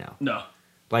Bama right now. No.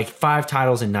 Like 5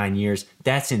 titles in 9 years,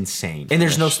 that's insane. And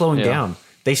there's no slowing Yeah. down.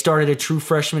 They started a true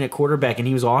freshman at quarterback, and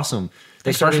he was awesome.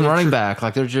 They started a running true- back.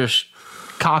 Like they're just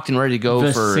cocked and ready to go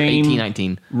The for same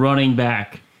 18-19. running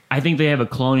back. I think they have a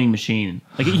cloning machine.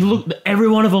 Like you look, every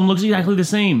one of them looks exactly the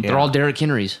same. They're all Derrick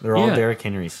Henrys. They're all Yeah. Derrick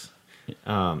Henrys.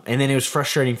 And then it was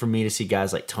frustrating for me to see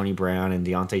guys like Tony Brown and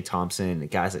Deontay Thompson, the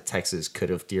guys that Texas could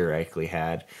have theoretically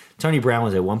had. Tony Brown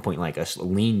was at one point like a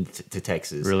lean to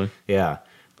Texas. Really? Yeah.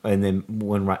 And then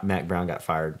when Mac Brown got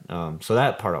fired. So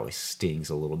that part always stings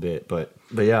a little bit. But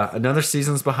yeah, another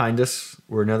season's behind us.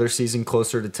 We're another season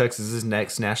closer to Texas's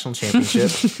next national championship.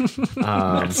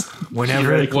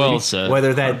 Whenever, Well said.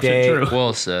 whether that day, true.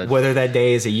 Well said. whether that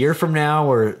day is a year from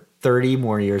now or 30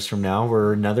 more years from now,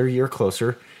 we're another year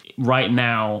closer. Right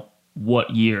now,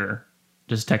 what year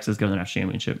does Texas go to the national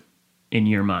championship in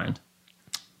your mind?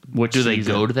 Which Do they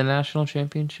season? go to the national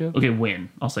championship? Okay, win.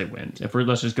 I'll say win.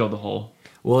 Let's just go the whole.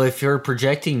 Well, if you're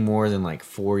projecting more than like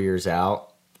 4 years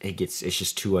out, it's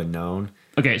just too unknown.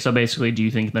 Okay, so basically, do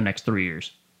you think the next 3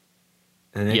 years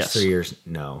In the next Yes. 3 years,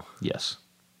 no. Yes.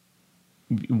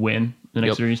 win the next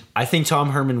Yep. 3 years? I think Tom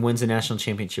Herman wins the national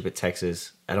championship at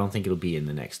Texas. I don't think it'll be in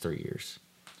the next 3 years.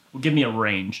 Well, give me a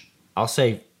range. I'll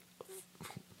say,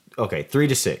 3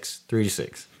 to 6. 3 to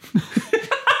 6.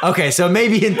 Okay, so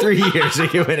maybe in 3 years we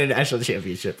can win a national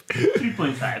championship.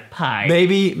 3.5 pie.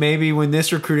 Maybe when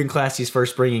this recruiting class he's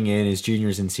first bringing in is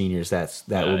juniors and seniors, that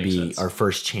will makes be sense. our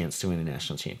first chance to win a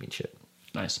national championship.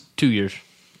 Nice. 2 years.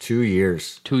 2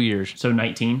 years. 2 years. So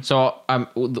 19. So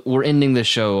we're ending this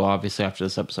show, obviously, after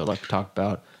this episode, like we talked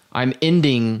about. I'm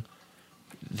ending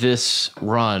this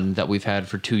run that we've had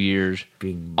for 2 years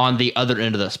on the other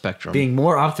end of the spectrum. Being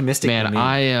more optimistic than Man, me.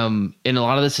 I am, and a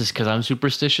lot of this is because I'm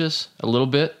superstitious a little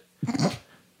bit.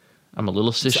 I'm a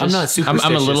little stitious. I'm not I'm a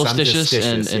superstitious, little I'm just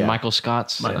stitious in stitious, yeah. Michael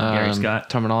Scott's Gary Scott.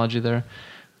 terminology there.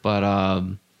 But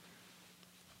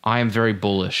I am very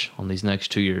bullish on these next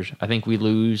 2 years. I think we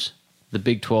lose the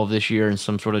Big 12 this year in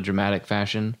some sort of dramatic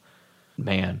fashion.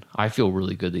 Man, I feel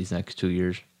really good these next 2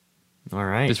 years. All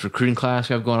right. This recruiting class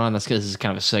we have going on, this is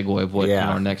kind of a segue of what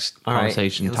our next All right.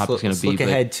 conversation Let's topic is going to be. Look but-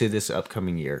 ahead to this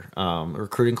upcoming year.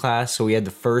 Recruiting class. So we had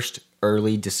the first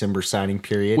early December signing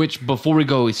period. Which, before we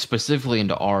go specifically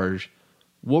into ours,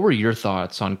 what were your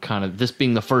thoughts on kind of this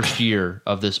being the first year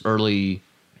of this early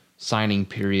signing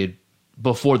period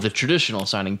before the traditional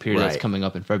signing period that's Right. coming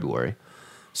up in February?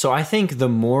 So I think the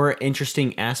more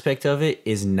interesting aspect of it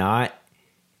is not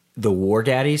the war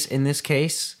daddies in this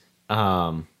case.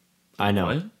 I know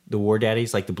What? the war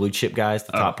daddies, like the blue chip guys,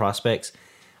 the top prospects.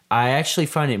 I actually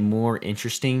find it more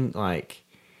interesting. Like,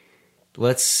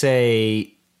 let's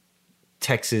say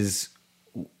Texas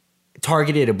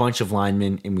targeted a bunch of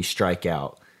linemen and we strike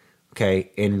out.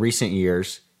 Okay, in recent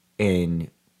years,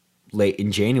 late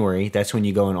in January, that's when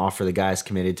you go and offer the guys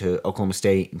committed to Oklahoma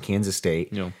State and Kansas State.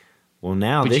 Yeah. Well,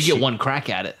 now But this you get year- one crack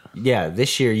at it. Yeah,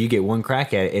 this year you get one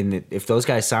crack at it, and if those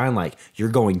guys sign, like, you're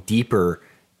going deeper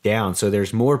down. So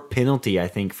there's more penalty, I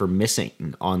think, for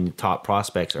missing on the top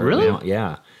prospects. Really? Now.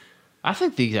 Yeah. I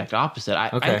think the exact opposite.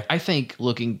 Okay. I think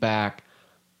looking back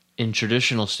in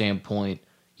traditional standpoint,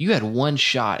 you had one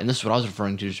shot, and this is what I was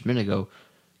referring to just a minute ago.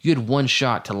 You had one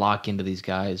shot to lock into these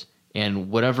guys, and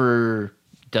whatever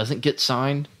doesn't get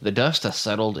signed, the dust has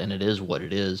settled, and it is what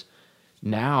it is.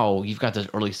 Now you've got this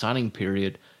early signing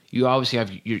period. You obviously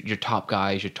have your top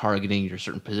guys, you're targeting your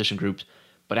certain position groups,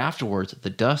 but afterwards the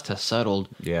dust has settled.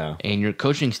 Yeah. And your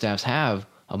coaching staffs have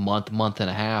a month and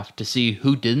a half to see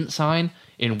who didn't sign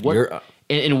and what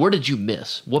and where did you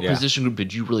miss? What Yeah. position group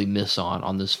did you really miss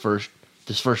on this first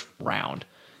round,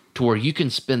 to where you can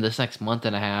spend this next month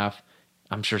and a half.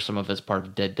 I'm sure some of it's part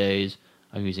of dead days.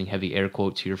 I'm using heavy air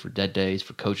quotes here for dead days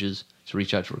for coaches to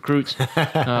reach out to recruits.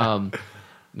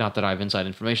 Not that I have inside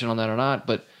information on that or not,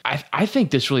 but I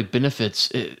think this really benefits.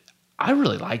 I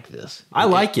really like this. I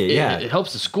like it, yeah. It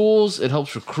helps the schools. It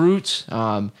helps recruits.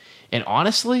 And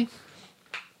honestly,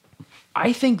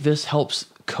 I think this helps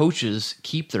coaches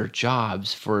keep their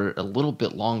jobs for a little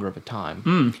bit longer of a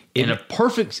time. And a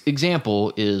perfect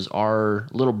example is our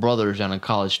little brothers down in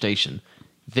College Station.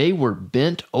 They were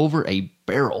bent over a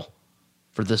barrel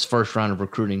for this first round of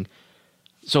recruiting.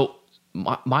 So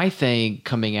my thing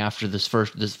coming after this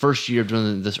first year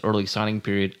during this early signing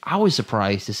period, I was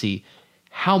surprised to see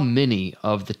how many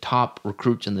of the top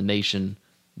recruits in the nation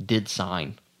did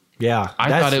sign. Yeah.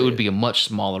 I thought it would be a much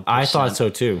smaller percent. I thought so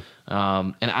too.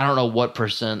 And I don't know what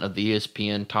percent of the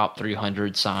ESPN top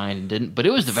 300 signed and didn't, but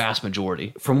it was the vast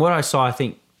majority. From what I saw, I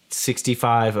think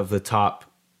 65 of the top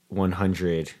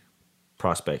 100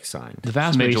 prospects signed. The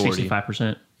vast Maybe majority,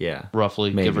 65%. Yeah.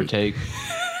 roughly, Maybe. give or take.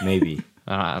 Maybe.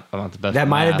 I'm not the best. That at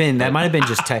might have math, been. That but might have been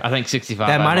just. I think 65.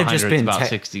 That might have just 100 is been about te-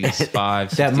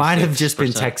 65. That might have just been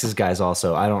 66%. Texas guys.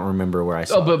 Also, I don't remember where I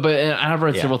saw. Oh, but and I've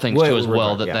read Yeah. several things Well, too as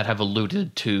well regard- yeah. that have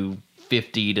alluded to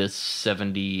 50 to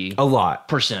 70 a lot.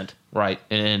 percent, right?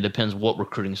 And it depends what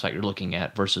recruiting site you're looking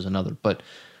at versus another. But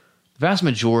the vast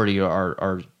majority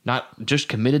are not just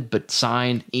committed, but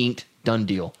signed, inked, done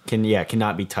deal.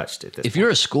 Cannot be touched at this. If you're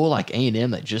a school like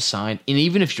A&M that just signed, and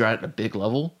even if you're at a big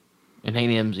level, and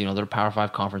A&M's, they're a Power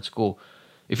 5 conference school,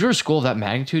 if you're a school of that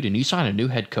magnitude and you sign a new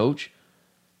head coach,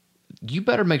 you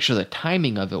better make sure the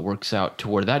timing of it works out to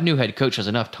where that new head coach has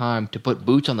enough time to put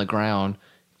boots on the ground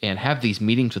and have these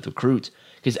meetings with recruits,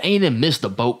 because A&M missed the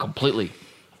boat completely.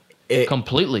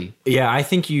 Completely. Yeah, I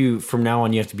think from now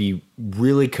on you have to be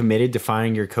really committed to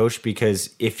finding your coach,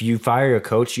 because if you fire a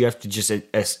coach, you have to just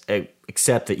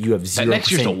accept that you have 0%.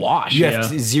 next year's a wash. You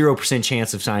have 0%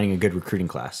 chance of signing a good recruiting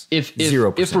class. If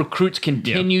 0%. recruits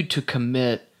continue to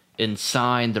commit and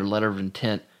sign their letter of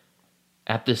intent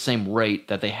at the same rate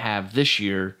that they have this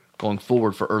year going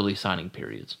forward for early signing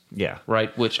periods. Yeah.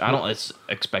 Right? Which I don't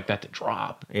expect that to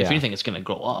drop. If Yeah. anything, it's going to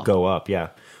go up. Go up, yeah.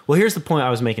 Well, here's the point I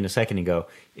was making a second ago,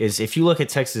 is if you look at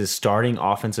Texas' starting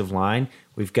offensive line,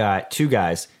 we've got two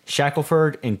guys,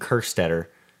 Shackelford and Kirkstetter.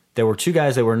 There were two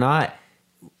guys that were not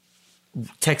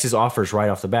Texas offers right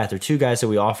off the bat. They're two guys that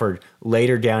we offered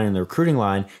later down in the recruiting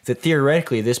line that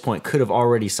theoretically at this point could have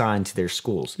already signed to their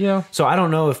schools. Yeah. So I don't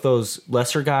know if those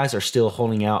lesser guys are still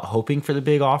holding out, hoping for the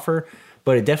big offer,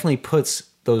 but it definitely puts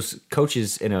those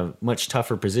coaches in a much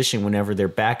tougher position whenever their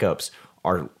backups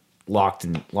are locked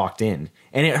in.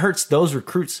 And it hurts those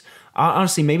recruits.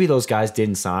 Honestly, maybe those guys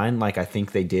didn't sign like I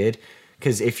think they did.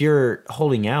 Because if you're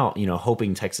holding out,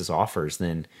 hoping Texas offers,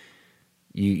 then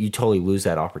you totally lose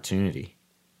that opportunity.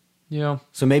 Yeah.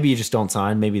 So maybe you just don't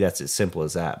sign. Maybe that's as simple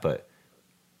as that. But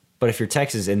if you're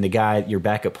Texas and the guy, your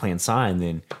backup plan signed,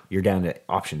 then you're down to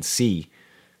option C,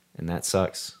 and that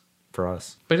sucks for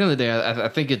us. But at the end of the day, I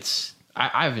think it's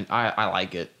I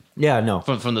like it. Yeah, no.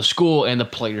 From the school and the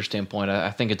player standpoint,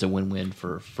 I think it's a win-win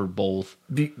for both.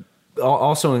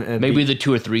 Also, maybe the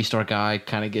 2 or 3 star guy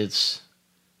kind of gets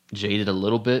jaded a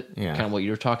little bit. Yeah. Kind of what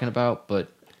you're talking about,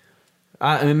 but.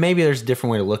 I mean, maybe there's a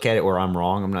different way to look at it, or I'm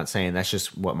wrong. I'm not saying that's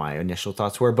just what my initial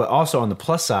thoughts were. But also on the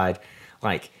plus side,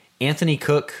 like Anthony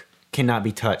Cook cannot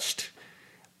be touched.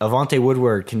 Avante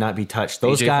Woodward cannot be touched.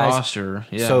 Those AJ guys. Foster.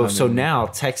 Yeah, So now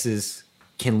Texas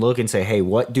can look and say, hey,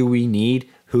 what do we need?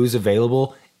 Who's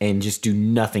available? And just do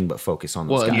nothing but focus on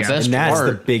those guys. And that's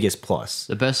the biggest plus.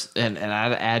 The best, and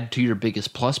I'd add to your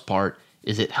biggest plus part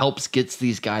is it helps gets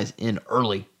these guys in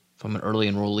early from an early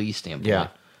enrollee standpoint. Yeah.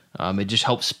 It just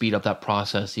helps speed up that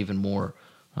process even more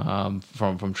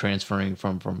from transferring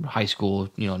from high school,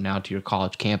 now to your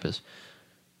college campus.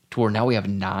 To where now we have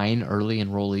 9 early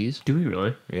enrollees. Do we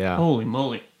really? Yeah. Holy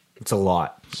moly. It's a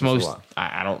lot. It's most.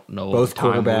 I don't know. Both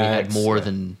time where we had quarterbacks, more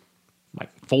than like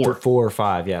 4. 4 or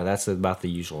 5. Yeah, that's about the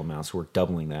usual amount. So we're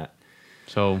doubling that.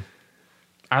 So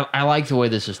I like the way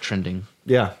this is trending.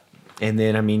 Yeah. And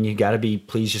then, I mean, you got to be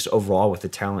pleased just overall with the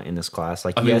talent in this class.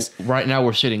 Like, I mean, right now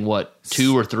we're sitting,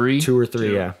 2 or 3? 2 or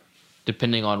 3, yeah.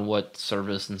 Depending on what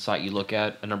service and site you look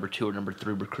at, a number 2 or number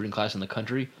 3 recruiting class in the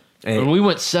country. And we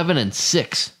went 7 and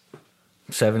 6.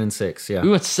 7 and 6, yeah. We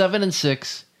went 7 and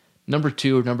 6, number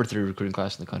 2 or number 3 recruiting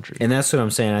class in the country. And that's what I'm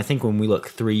saying. I think when we look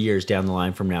 3 years down the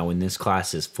line from now, when this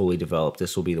class is fully developed,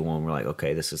 this will be the one we're like,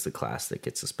 okay, this is the class that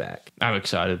gets us back. I'm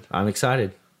excited. I'm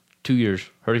excited. 2 years.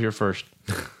 Heard it here first.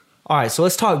 All right, so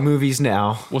let's talk movies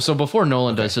now. Well, so before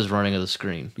Nolan does his running of the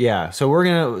screen. Yeah, so we're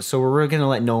gonna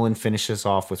let Nolan finish us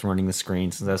off with running the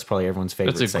screen, since that's probably everyone's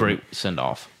favorite. That's a segment. great send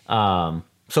off.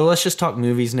 So let's just talk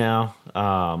movies now.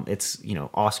 It's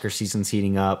Oscar season's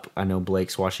heating up. I know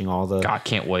Blake's watching all the. God,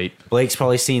 can't wait. Blake's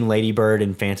probably seen Lady Bird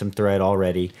and Phantom Thread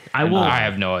already. I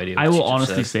have no idea. I will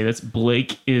honestly say this: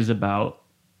 Blake is about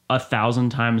 1,000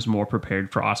 times more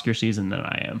prepared for Oscar season than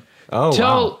I am. Oh,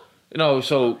 wow.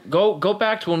 So go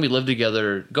back to when we lived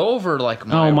together. Go over like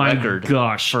my record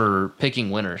for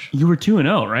picking winners. You were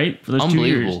 2-0, right? For those 2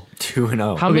 years.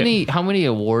 2-0. How many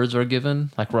awards are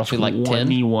given? Like roughly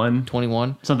 21.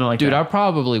 21? Something like Dude, that. I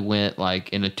probably went like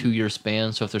in a 2-year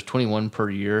span. So if there's 21 per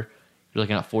year, you're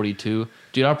looking at 42.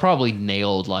 Dude, I probably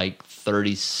nailed like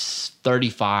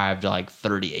 35 to like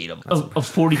 38 of them. Of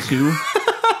 42?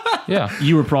 Yeah.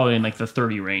 You were probably in like the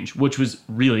 30 range, which was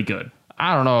really good.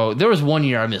 I don't know. There was 1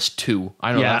 year I missed 2.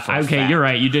 I know that for a fact. You're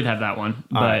right. You did have that one.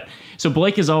 So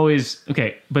Blake is always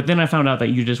okay. But then I found out that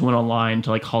you just went online to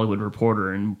like Hollywood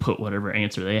Reporter and put whatever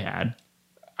answer they had.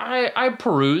 I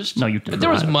perused. No, you did If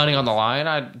there was not. money on the line,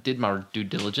 I did my due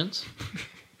diligence.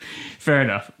 Fair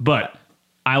enough. But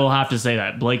I will have to say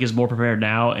that Blake is more prepared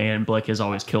now, and Blake has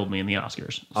always killed me in the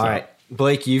Oscars. All right,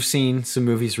 Blake, you've seen some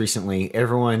movies recently.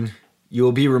 Everyone, you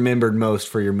will be remembered most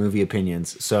for your movie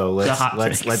opinions. So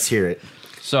let's hear it.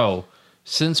 So,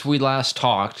 since we last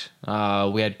talked,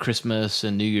 we had Christmas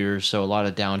and New Year's, so a lot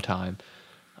of downtime.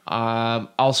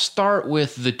 I'll start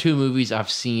with the 2 movies I've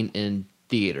seen in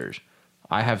theaters.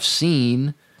 I have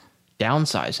seen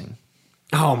Downsizing.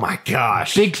 Oh my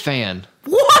gosh. Big fan.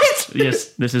 What? Yes,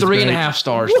 this is 3.5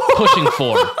 stars. Pushing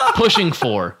 4. Pushing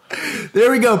 4.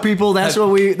 There we go, people. That's what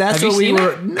we seen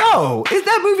were. it? No,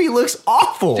 that movie looks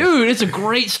awful. Dude, it's a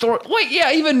great story. Wait,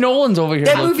 yeah, even Nolan's over here.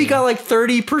 That movie got like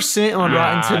 30% on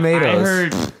Rotten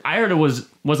Tomatoes. I heard it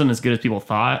wasn't as good as people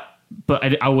thought,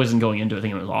 but I wasn't going into it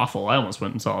thinking it was awful. I almost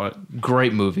went and saw it.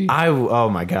 Great movie. Oh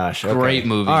my gosh. Okay. Great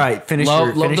movie. All right, finish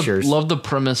yours. Love the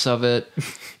premise of it.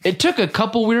 It took a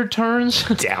couple weird turns.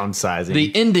 Downsizing.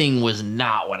 The ending was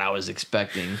not what I was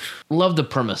expecting. Love the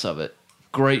premise of it.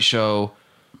 Great show.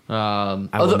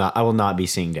 I will not be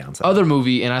seeing Downside. Other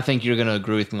movie, and I think you're going to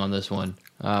agree with me on this one.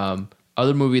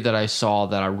 Other movie that I saw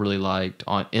that I really liked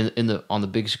on the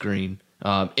big screen,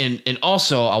 and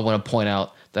also I want to point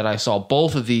out that I saw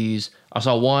both of these. I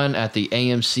saw one at the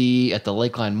AMC at the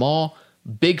Lakeline Mall.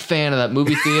 Big fan of that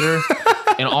movie theater,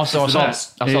 and also I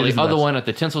saw the other one at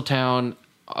the Tinseltown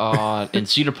in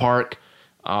Cedar Park.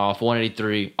 For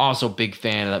 183, also big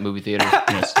fan of that movie theater.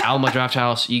 Yes. Alamo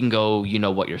Drafthouse, you can go, you know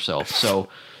what yourself. So,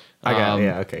 I got it.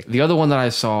 Yeah, okay. The other one that I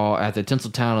saw at the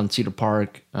Tinseltown in Cedar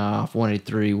Park for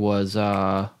 183 was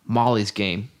Molly's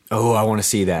Game. Oh, I want to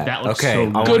see that. That looks okay. so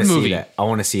good. Good movie. I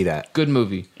want to see that. Good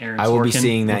movie. Aaron I will be Sorkin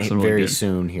seeing that looks really very good.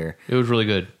 soon here. It was really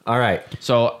good. All right.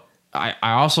 So I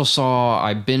also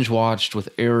I binge watched with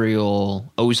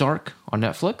Ariel Ozark on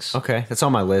Netflix. Okay, that's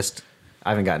on my list. I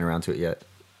haven't gotten around to it yet.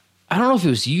 I don't know if it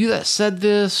was you that said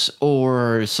this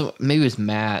or maybe it was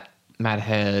Matt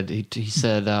Head. He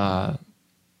said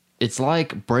it's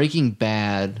like Breaking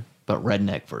Bad but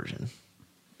redneck version,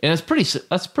 and that's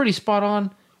pretty spot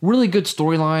on. Really good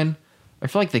storyline. I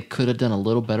feel like they could have done a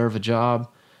little better of a job.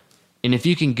 And if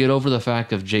you can get over the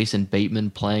fact of Jason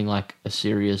Bateman playing like a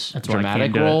serious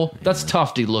dramatic role, that's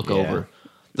tough to look over.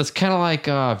 That's kind of like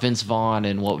Vince Vaughn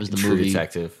in what was the True movie?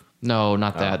 Detective. No,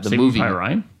 not that. The Saving movie. Private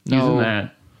Ryan? No. Using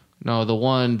that. No, the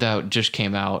one that just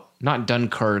came out. Not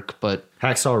Dunkirk, but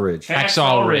Hacksaw Ridge.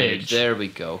 Hacksaw Ridge. There we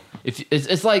go.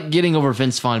 It's like getting over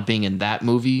Vince Vaughn being in that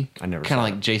movie. I never kind saw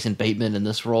of like it. Jason Bateman in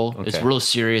this role. It's Okay. real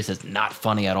serious. It's not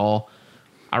funny at all.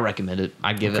 I recommend it.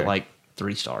 I'd give it like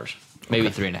 3 stars, maybe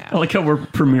 3.5. I like how we're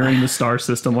premiering the star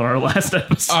system on our last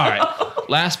episode. All right.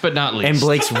 Last but not least, And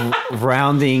Blake's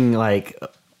rounding like.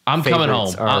 I'm coming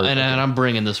home, favorites are- and I'm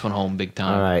bringing this one home big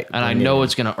time. All right, and I bring it know in.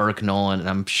 it's gonna irk Nolan, and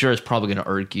I'm sure it's probably gonna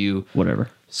irk you. Whatever.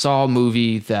 Saw a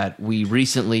movie that we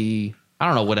recently, I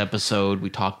don't know what episode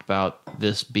we talked about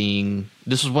this being.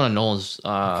 This was one of Nolan's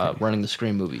running the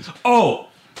Scream movies. Oh!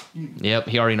 Yep,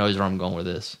 he already knows where I'm going with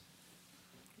this.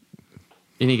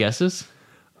 Any guesses?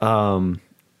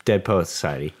 Dead Poets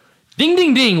Society. Ding,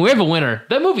 ding, ding! We have a winner.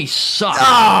 That movie sucks.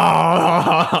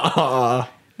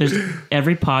 There's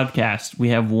every podcast, we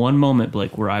have one moment,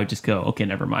 Blake, where I just go, okay,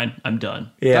 never mind. I'm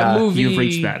done. Yeah. That movie, You've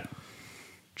reached that.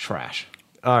 trash.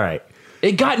 All right.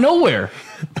 It got nowhere.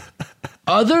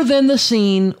 Other than the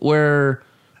scene where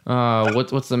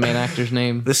what's the main actor's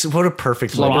name? This is what a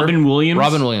perfect Robin Williams?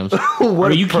 Robin Williams.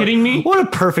 Are you kidding me? What a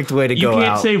perfect way to You go can't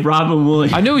out. say Robin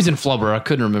Williams. I knew he's in Flubber. I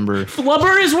couldn't remember.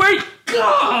 Flubber is where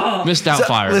Missed out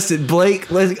fire. Listen, Blake,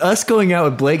 us going out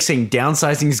with Blake saying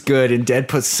downsizing's good and Dead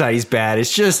Poets Society's bad.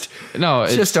 It's just No,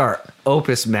 it's just our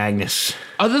opus magnus.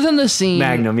 Other than the scene,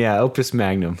 Magnum, yeah, opus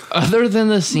magnum. other than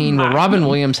the scene where Robin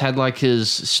Williams had like his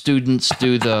students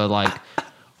do the like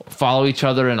follow each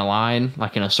other in a line,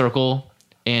 like in a circle,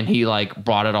 and he like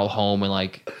brought it all home and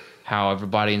like how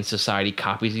everybody in society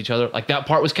copies each other. Like that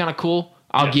part was kind of cool.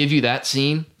 I'll give you that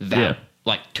scene. That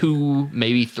like 2,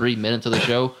 maybe 3 minutes of the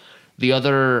show. The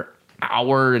other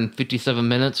hour and 57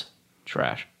 minutes,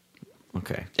 trash.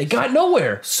 Okay. It got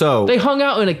nowhere. So They hung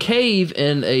out in a cave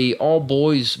in a all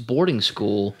boys boarding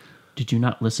school. Did you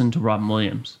not listen to Robin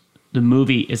Williams? The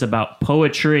movie is about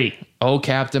poetry. Oh,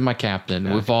 Captain, my Captain.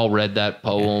 We've all read that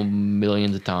poem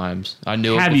millions of times. I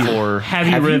knew it before. Have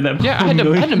you read that poem? Yeah, I had to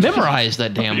millions? memorize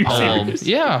that damn you poem. serious?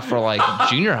 Yeah, for like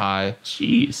junior high.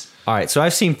 Jeez. all right, so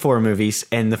I've seen 4 movies,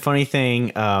 and the funny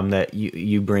thing that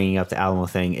you bringing up the Alamo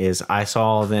thing is I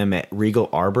saw them at Regal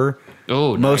Arbor.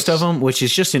 Oh, Most nice. of them, which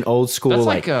is just an old school That's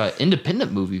like a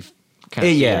independent movie kind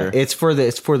of yeah, theater. it's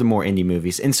for the more indie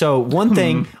movies. And so one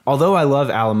thing, although I love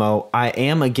Alamo, I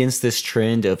am against this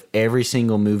trend of every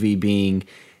single movie being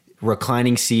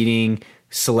reclining seating,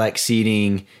 select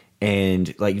seating,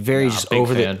 and like very just big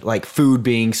over fan. the like food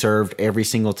being served every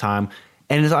single time.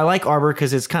 And I like Arbor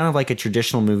because it's kind of like a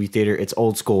traditional movie theater. It's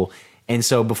old school. And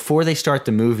so before they start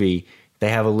the movie, they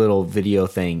have a little video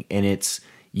thing, and it's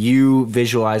you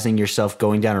visualizing yourself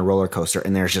going down a roller coaster,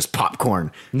 and there's just popcorn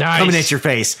Nice. coming at your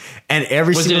face. And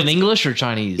every Was it single in English or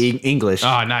Chinese? English.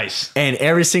 Oh, nice. And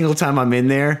every single time I'm in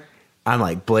there, I'm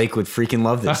like, Blake would freaking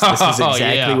love this. This is Oh,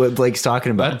 exactly yeah. what Blake's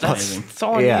talking about. That's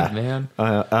all I need,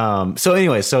 man. So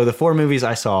anyway, so the 4 movies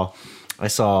I saw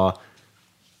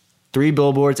 3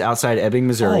 Billboards Outside Ebbing,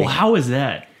 Missouri. Oh, how is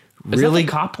that? Is really that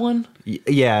the cop one?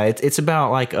 Yeah, it's about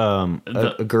like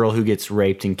a girl who gets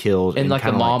raped and killed, And like the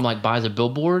kinda mom like buys a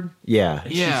billboard? yeah.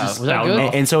 Yeah. just Was that spouting good?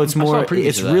 off. And so it's I saw more. previews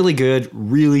It's of that. really good,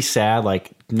 really sad.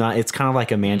 Like not. It's kind of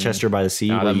like a Manchester by the Sea,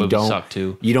 Nah, where that you movie don't sucked,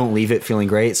 too. you don't leave it feeling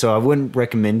great. So I wouldn't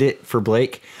recommend it for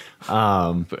Blake.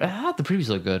 But, the previews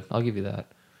look good. I'll give you that.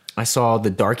 I saw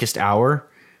The Darkest Hour,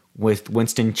 with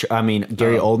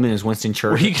Gary Oldman as Winston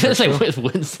Churchill. Were you gonna say with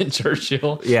Winston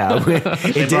Churchill? Yeah,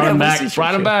 it did brought have him back. Winston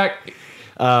Brought him Churchill. back.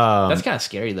 That's kind of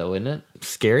scary though, isn't it?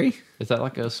 Scary. Is that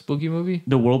like a spooky movie?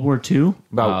 The World War II.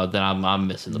 Then I'm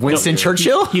missing the Winston point.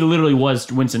 Churchill. He literally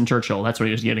was Winston Churchill. That's what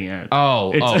he was getting at.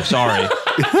 Oh, sorry.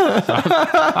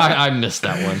 I missed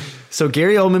that one. So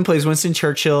Gary Oldman plays Winston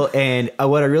Churchill, and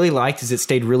what I really liked is it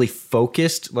stayed really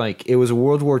focused. Like, it was a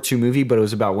World War II movie, but it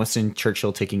was about Winston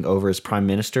Churchill taking over as prime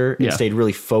minister. It Yeah. stayed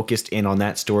really focused in on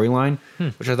that storyline,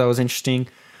 which I thought was interesting.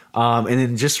 And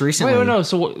then just recently, Wait, no.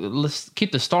 So let's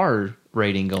keep the star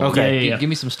rating going. Okay. Yeah. Give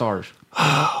me some stars.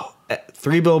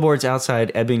 3 Billboards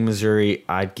Outside Ebbing, Missouri,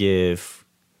 I'd give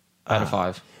Out of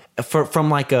 5. from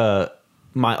like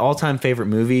my all-time favorite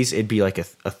movies, it'd be like a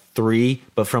 3,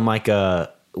 but from like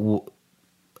a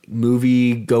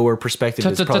movie goer perspective,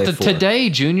 it's probably a 4. Today,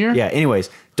 Junior. Yeah. Anyways,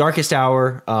 Darkest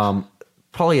Hour,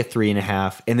 probably a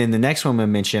 3.5, and then the next one I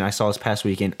mentioned I saw this past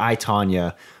weekend, I,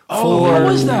 Tonya. What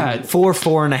was that?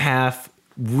 4.5.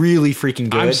 Really freaking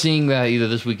good. I'm seeing that either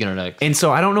this weekend or next. And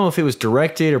so I don't know if it was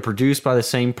directed or produced by the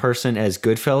same person as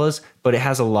Goodfellas, but it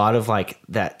has a lot of like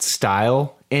that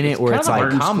style in it where kind it's of a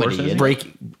like comedy, isn't it?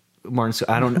 break Martin.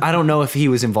 I don't know if he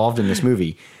was involved in this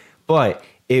movie, but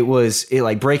it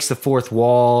like breaks the fourth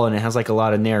wall, and it has like a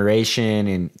lot of narration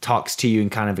and talks to you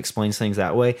and kind of explains things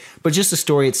that way. But just the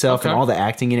story itself and all the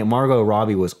acting in it. Margot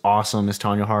Robbie was awesome as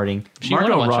Tonya Harding.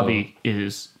 Margot Robbie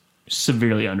is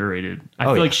severely underrated. I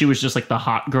feel yeah. like she was just like the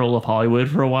hot girl of Hollywood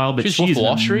for a while, but She's she's Wolf of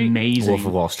Wall Street? amazing. Wolf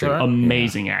of Wall Street.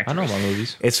 Amazing I actress. know my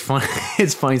movies. It's fun.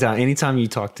 It's funny. Anytime you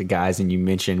talk to guys and you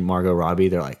mention Margot Robbie,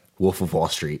 they're like Wolf of Wall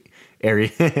Street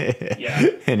area. Yeah.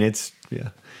 And it's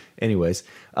Anyways,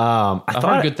 I've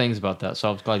heard good things about that, so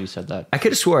I was glad you said that. I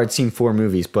could have swore I'd seen 4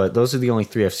 movies, but those are the only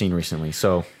 3 I've seen recently.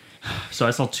 So So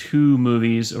I saw 2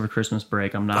 movies over Christmas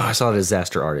break. I'm not. I saw The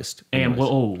Disaster Artist. and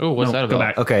Anyways. what's that Go about?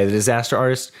 back. Okay, The Disaster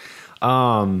Artist.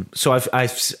 So I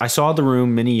saw The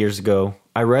Room many years ago.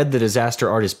 I read the Disaster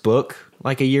Artist book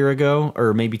like a year ago,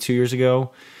 or maybe 2 years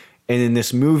ago. And in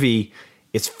this movie,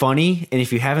 it's funny. And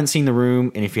if you haven't seen The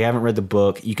Room and if you haven't read the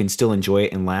book, you can still enjoy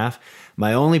it and laugh.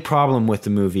 My only problem with the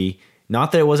movie,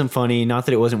 not that it wasn't funny, not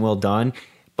that it wasn't well done,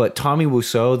 but Tommy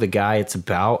Wiseau, the guy it's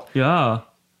about, Yeah.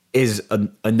 is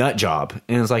a nut job,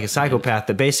 and it's like a psychopath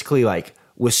that basically like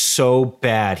was so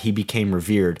bad he became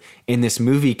revered. And this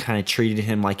movie kind of treated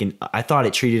him like I thought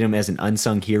it treated him as an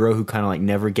unsung hero who kind of like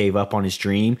never gave up on his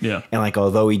dream. Yeah. And like,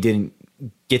 although he didn't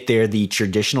get there the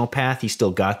traditional path, he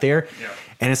still got there. Yeah.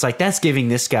 And it's like, that's giving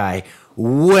this guy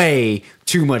way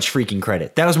too much freaking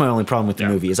credit. That was my only problem with the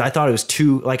movie, is I thought it was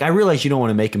too, like, I realized you don't want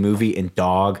to make a movie and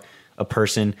dog a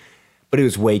person, but it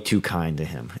was way too kind to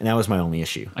him. And that was my only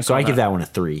issue. So I give that one a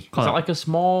 3. Is that like a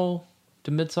small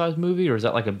to mid-sized movie, or is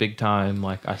that like a big time?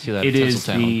 Like I see that. It at is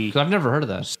Tinseltown? the- 'Cause I've never heard of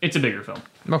that. It's a bigger film.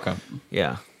 Okay.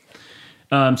 Yeah.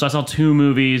 So I saw 2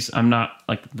 movies. I'm not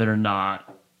like that are not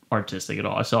artistic at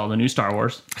all. I saw the new Star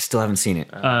Wars. I still haven't seen it.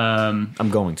 I'm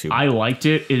going to. I liked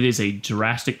it. It is a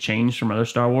drastic change from other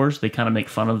Star Wars. They kind of make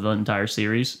fun of the entire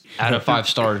series. Out of 5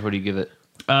 stars, what do you give it?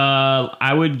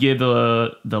 I would give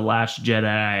the Last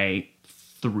Jedi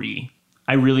 3.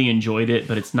 I really enjoyed it,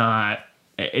 but it's not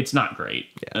great.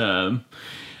 Yeah.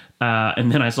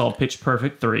 And then I saw Pitch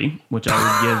Perfect 3, which I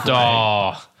would give.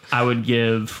 Oh, I would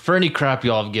give. for any crap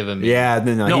y'all have given me. yeah,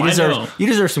 no, No, you I deserve know. you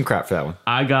deserve some crap for that one.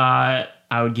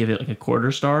 I would give it like a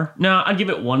 1/4 star. No, I'd give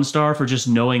it 1 star for just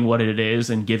knowing what it is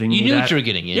and giving You me knew that. what you were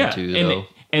getting into, and though.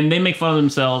 and they make fun of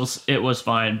themselves. It was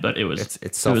fine, but it was It's it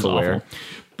was self-aware. awful.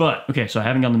 But okay, so I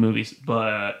haven't gone to the movies,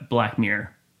 but Black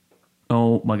Mirror.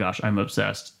 Oh my gosh, I'm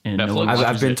obsessed. And no Netflix? one I've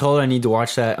watches been it. told I need to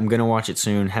watch that. I'm gonna watch it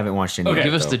soon. Haven't watched it Okay. yet.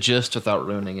 Give us though. the gist without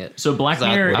ruining it. So Black 'Cause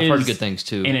Mirror I've is heard good things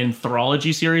too. an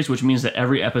anthology series, which means that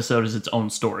every episode is its own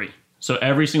story. So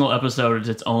every single episode is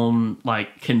its own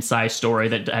like concise story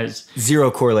that has zero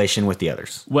correlation with the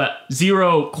others.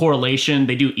 zero correlation.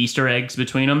 They do Easter eggs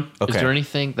between them. Okay. Is there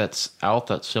anything that's out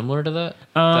that's similar to that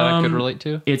that I could relate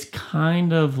to? It's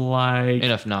kind of like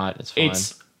And if not, it's fine.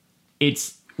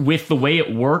 it's with the way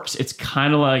it works. It's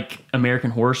kind of like American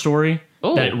Horror Story.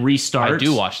 Oh, that it restarts. I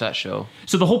do watch that show.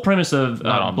 So the whole premise of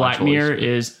Not on my Black choice, Mirror but-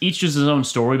 is each is his own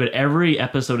story, but every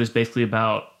episode is basically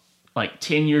about like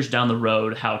 10 years down the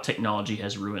road how technology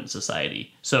has ruined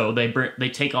society. So they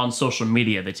take on social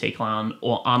media, they take on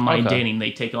online Okay. dating,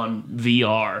 they take on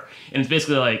VR, and it's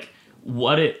basically like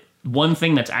one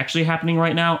thing that's actually happening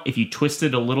right now. If you twist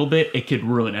it a little bit, it could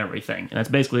ruin everything, and that's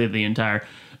basically the entire.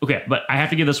 Okay, but I have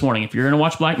to give this warning: if you're going to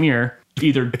watch Black Mirror,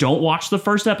 either don't watch the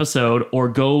first episode or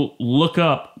go look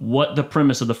up what the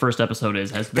premise of the first episode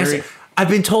is. I've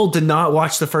been told to not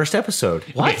watch the first episode.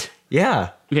 What? Yeah.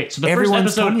 Okay, so the Everyone's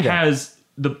first told episode me that. has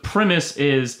the premise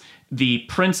is the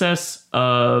princess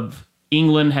of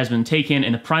England has been taken,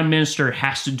 and the prime minister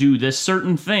has to do this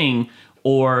certain thing,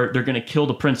 or they're going to kill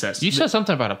the princess. You said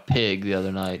something about a pig the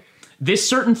other night. This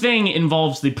certain thing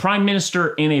involves the prime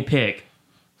minister and a pig.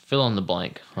 Fill in the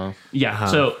blank, huh?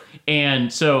 Yeah.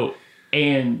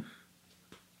 And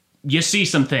you see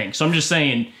some things. So I'm just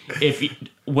saying,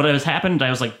 what has happened,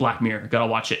 I was like, Black Mirror, gotta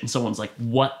watch it. And someone's like,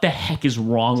 what the heck is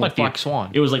wrong with like you? Black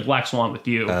Swan. It was like Black Swan with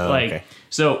you. Okay.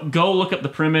 So go look up the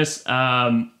premise.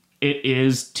 It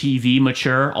is TV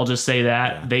mature. I'll just say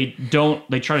that. Yeah.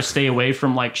 They try to stay away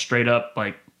from like straight up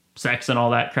like sex and all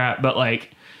that crap. But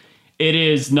like, it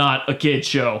is not a kid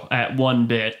show at one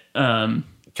bit.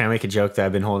 Can I make a joke that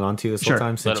I've been holding on to this whole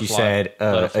time since you said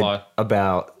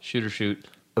about shoot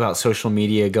about social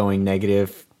media going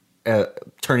negative,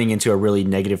 turning into a really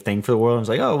negative thing for the world? I was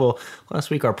like, oh well, last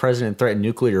week our president threatened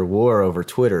nuclear war over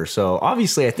Twitter, so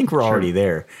obviously I think we're already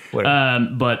there.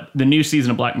 But the new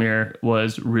season of Black Mirror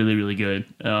was really, really good,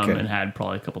 and had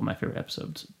probably a couple of my favorite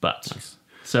episodes. But nice.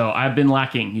 So I've been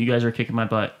lacking. You guys are kicking my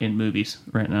butt in movies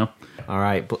right now. All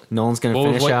right, Nolan's going to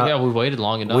finish out. Yeah, we waited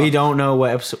long enough. We don't know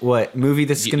what movie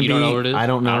this is going to be. You don't know what it is? I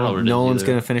don't know. Nolan's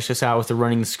going to finish us out with the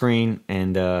running the screen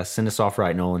and send us off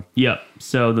right, Nolan. Yep.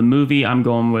 So the movie I'm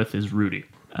going with is Rudy.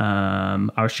 I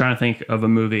was trying to think of a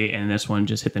movie, and this one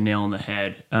just hit the nail on the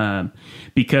head.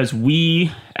 Because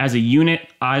we, as a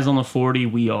unit, eyes on the 40,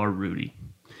 we are Rudy.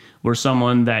 We're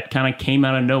someone that kind of came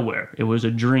out of nowhere. It was a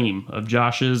dream of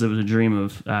Josh's. It was a dream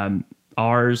of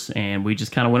ours, and we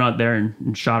just kind of went out there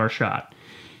and shot our shot.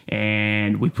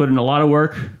 And we put in a lot of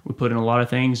work. We put in a lot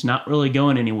of things, not really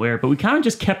going anywhere, but we kind of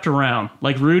just kept around.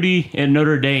 Like Rudy at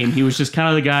Notre Dame, he was just kind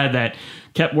of the guy that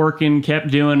kept working, kept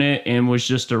doing it, and was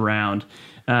just around.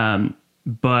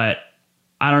 But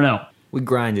I don't know. We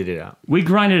grinded it out.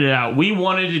 We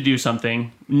wanted to do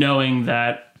something knowing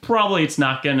that probably it's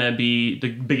not going to be the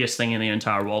biggest thing in the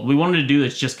entire world. We wanted to do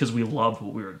this just because we loved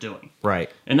what we were doing. Right.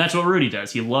 And that's what Rudy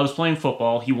does. He loves playing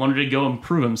football. He wanted to go and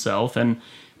prove himself. And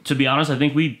to be honest, I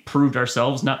think we proved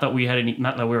ourselves. Not that we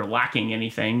were lacking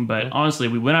anything, but honestly,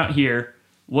 we went out here.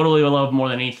 What do we love more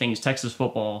than anything is Texas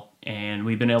football. And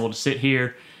we've been able to sit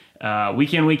here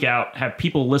week in, week out, have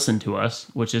people listen to us,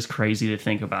 which is crazy to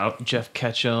think about. Jeff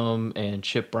Ketchum and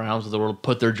Chip Browns of the world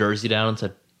put their jersey down and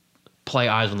said, play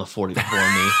eyes on the 40 before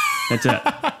me. That's it.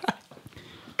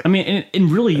 I mean,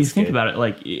 and really, you think about it,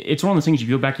 like, it's one of those things you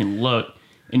go back and look,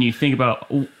 and you think about,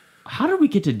 how did we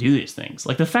get to do these things?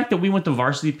 Like, the fact that we went to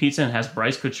Varsity Pizza and has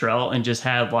Bryce Cottrell and just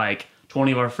had, like,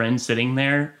 20 of our friends sitting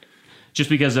there, just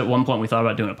because at one point we thought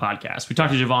about doing a podcast. We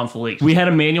talked to Javon Felix. We had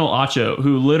Emmanuel Acho,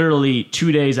 who literally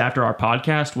 2 days after our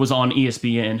podcast was on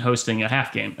ESPN hosting a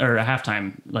halftime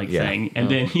thing. And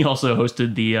then he also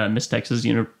hosted the Miss Texas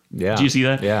University. Yeah. Did you see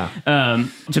that? Yeah.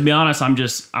 To be honest,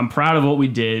 I'm proud of what we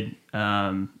did.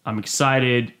 I'm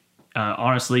excited.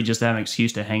 Honestly, just to have an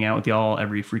excuse to hang out with y'all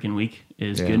every freaking week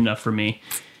is good enough for me.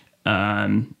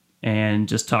 And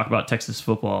just talk about Texas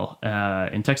football.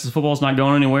 And Texas football is not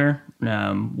going anywhere.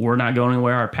 We're not going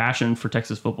anywhere. Our passion for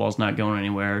Texas football is not going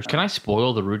anywhere. Can I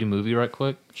spoil the Rudy movie right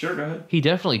quick? Sure, go ahead. He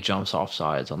definitely jumps off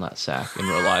sides on that sack in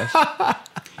real life.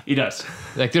 He does.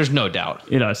 Like, there's no doubt.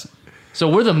 He does. So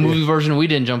we're the movie version. We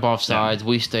didn't jump off sides.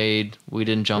 We stayed. We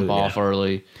didn't jump off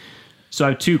early. So I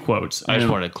have two quotes. I just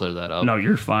wanted to clear that up. No,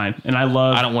 you're fine. And I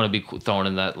don't want to be thrown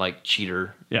in that like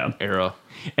cheater era.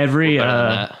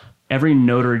 Every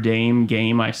Notre Dame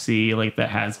game I see like that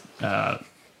has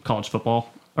college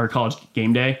football or college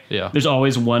game day. Yeah. There's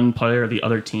always one player of the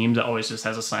other team that always just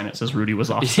has a sign that says Rudy was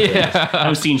offside. Yeah.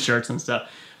 I've seen shirts and stuff.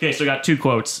 Okay, so I got two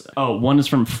quotes. Oh, one is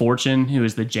from Fortune, who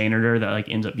is the janitor that like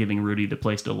ends up giving Rudy the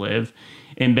place to live,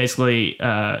 and basically,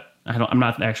 I'm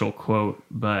not the actual quote,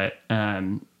 but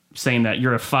saying that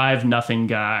you're a 5-0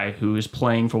 guy who is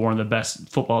playing for one of the best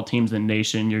football teams in the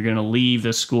nation. You're going to leave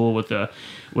this school with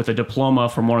a diploma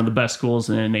from one of the best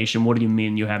schools in the nation. What do you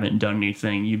mean you haven't done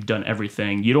anything? You've done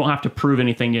everything. You don't have to prove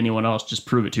anything to anyone else. Just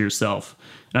prove it to yourself.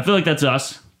 And I feel like that's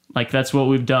us. Like, that's what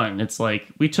we've done. It's like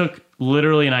we took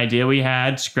literally an idea we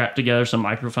had, scrapped together some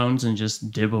microphones, and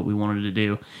just did what we wanted to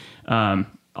do.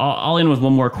 I'll end with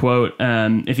one more quote.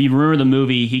 If you remember the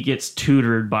movie, he gets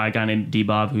tutored by a guy named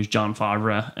D-Bob, who's John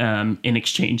Favre, in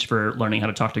exchange for learning how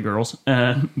to talk to girls.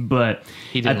 But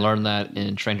he didn't learn that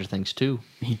in Stranger Things 2.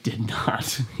 He did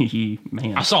not.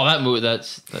 I saw that movie. That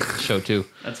show too.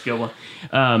 That's a good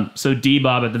one. So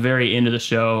D-Bob at the very end of the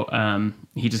show,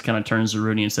 he just kind of turns to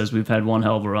Rudy and says, "We've had one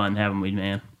hell of a run, haven't we,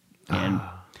 man?" And to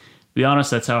be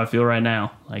honest, that's how I feel right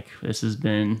now. Like, this has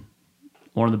been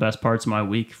one of the best parts of my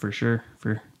week for sure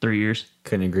for 3 years.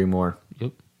 Couldn't agree more.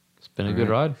 Yep. It's been a good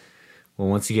ride. Well,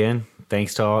 once again,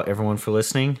 thanks to everyone for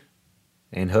listening.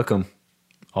 And hook 'em.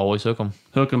 Always hook 'em.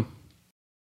 Hook 'em.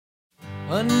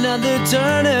 Another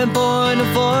turning point, a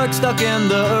fork stuck in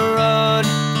the road.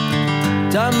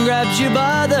 Time grabs you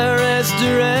by the wrist,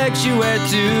 directs you where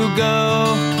to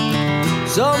go.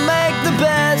 So make the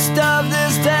best of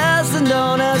this test and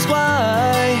don't ask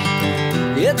why.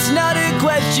 It's not a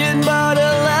question but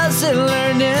a lesson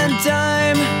learned in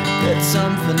time. It's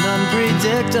something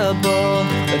unpredictable,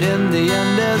 but in the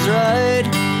end is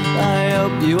right. I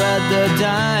hope you had the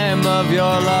time of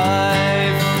your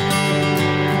life.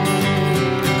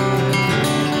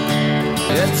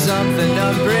 It's something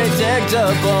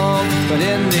unpredictable, but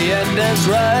in the end is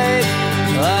right.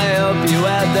 I hope you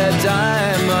had the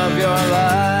time of your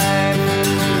life.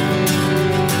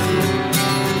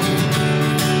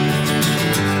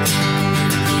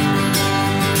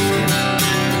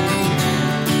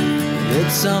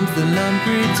 It's something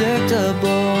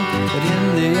unpredictable, but in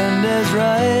the end is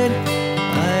right.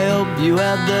 I hope you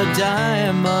had the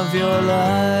time of your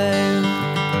life.